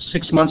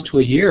 6 months to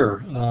a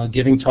year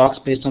giving talks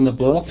based on the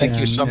book. Thank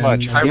you so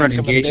much. High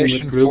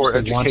recommendation for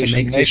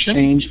Education Nation.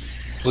 Change.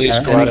 Please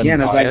go out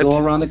again, and as buy I go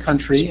it. around the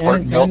country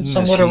and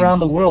somewhat as he around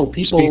the world,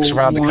 people speaks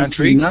around the want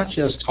country. to not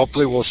just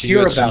Hopefully we'll see you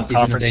hear at about some these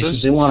conferences.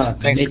 innovations. They want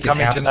to Thanks make for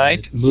coming it happen.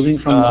 tonight. Moving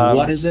from the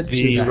what is it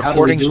the to the how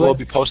do we recordings do will it.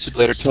 be posted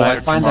later So tonight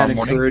I find or that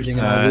tomorrow encouraging,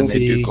 morning. and I will They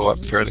do be go up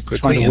fairly trying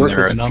quickly, to and work they're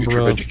with a at number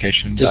of districts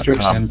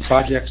futureofeducation.com. and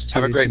projects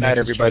Have a great night,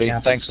 everybody.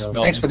 Thanks, so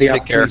Milton. thanks for the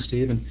Take care. opportunity,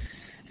 Steve,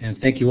 and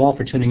thank you all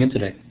for tuning in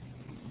today.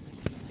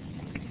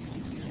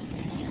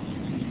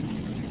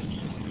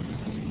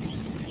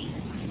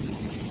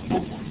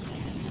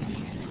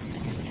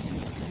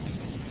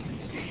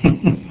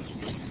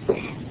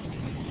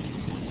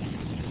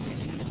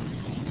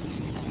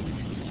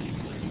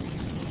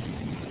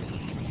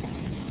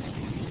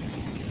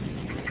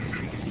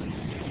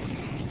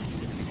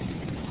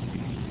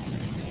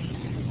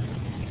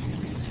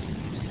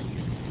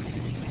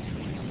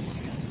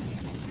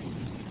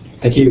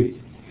 Thank you.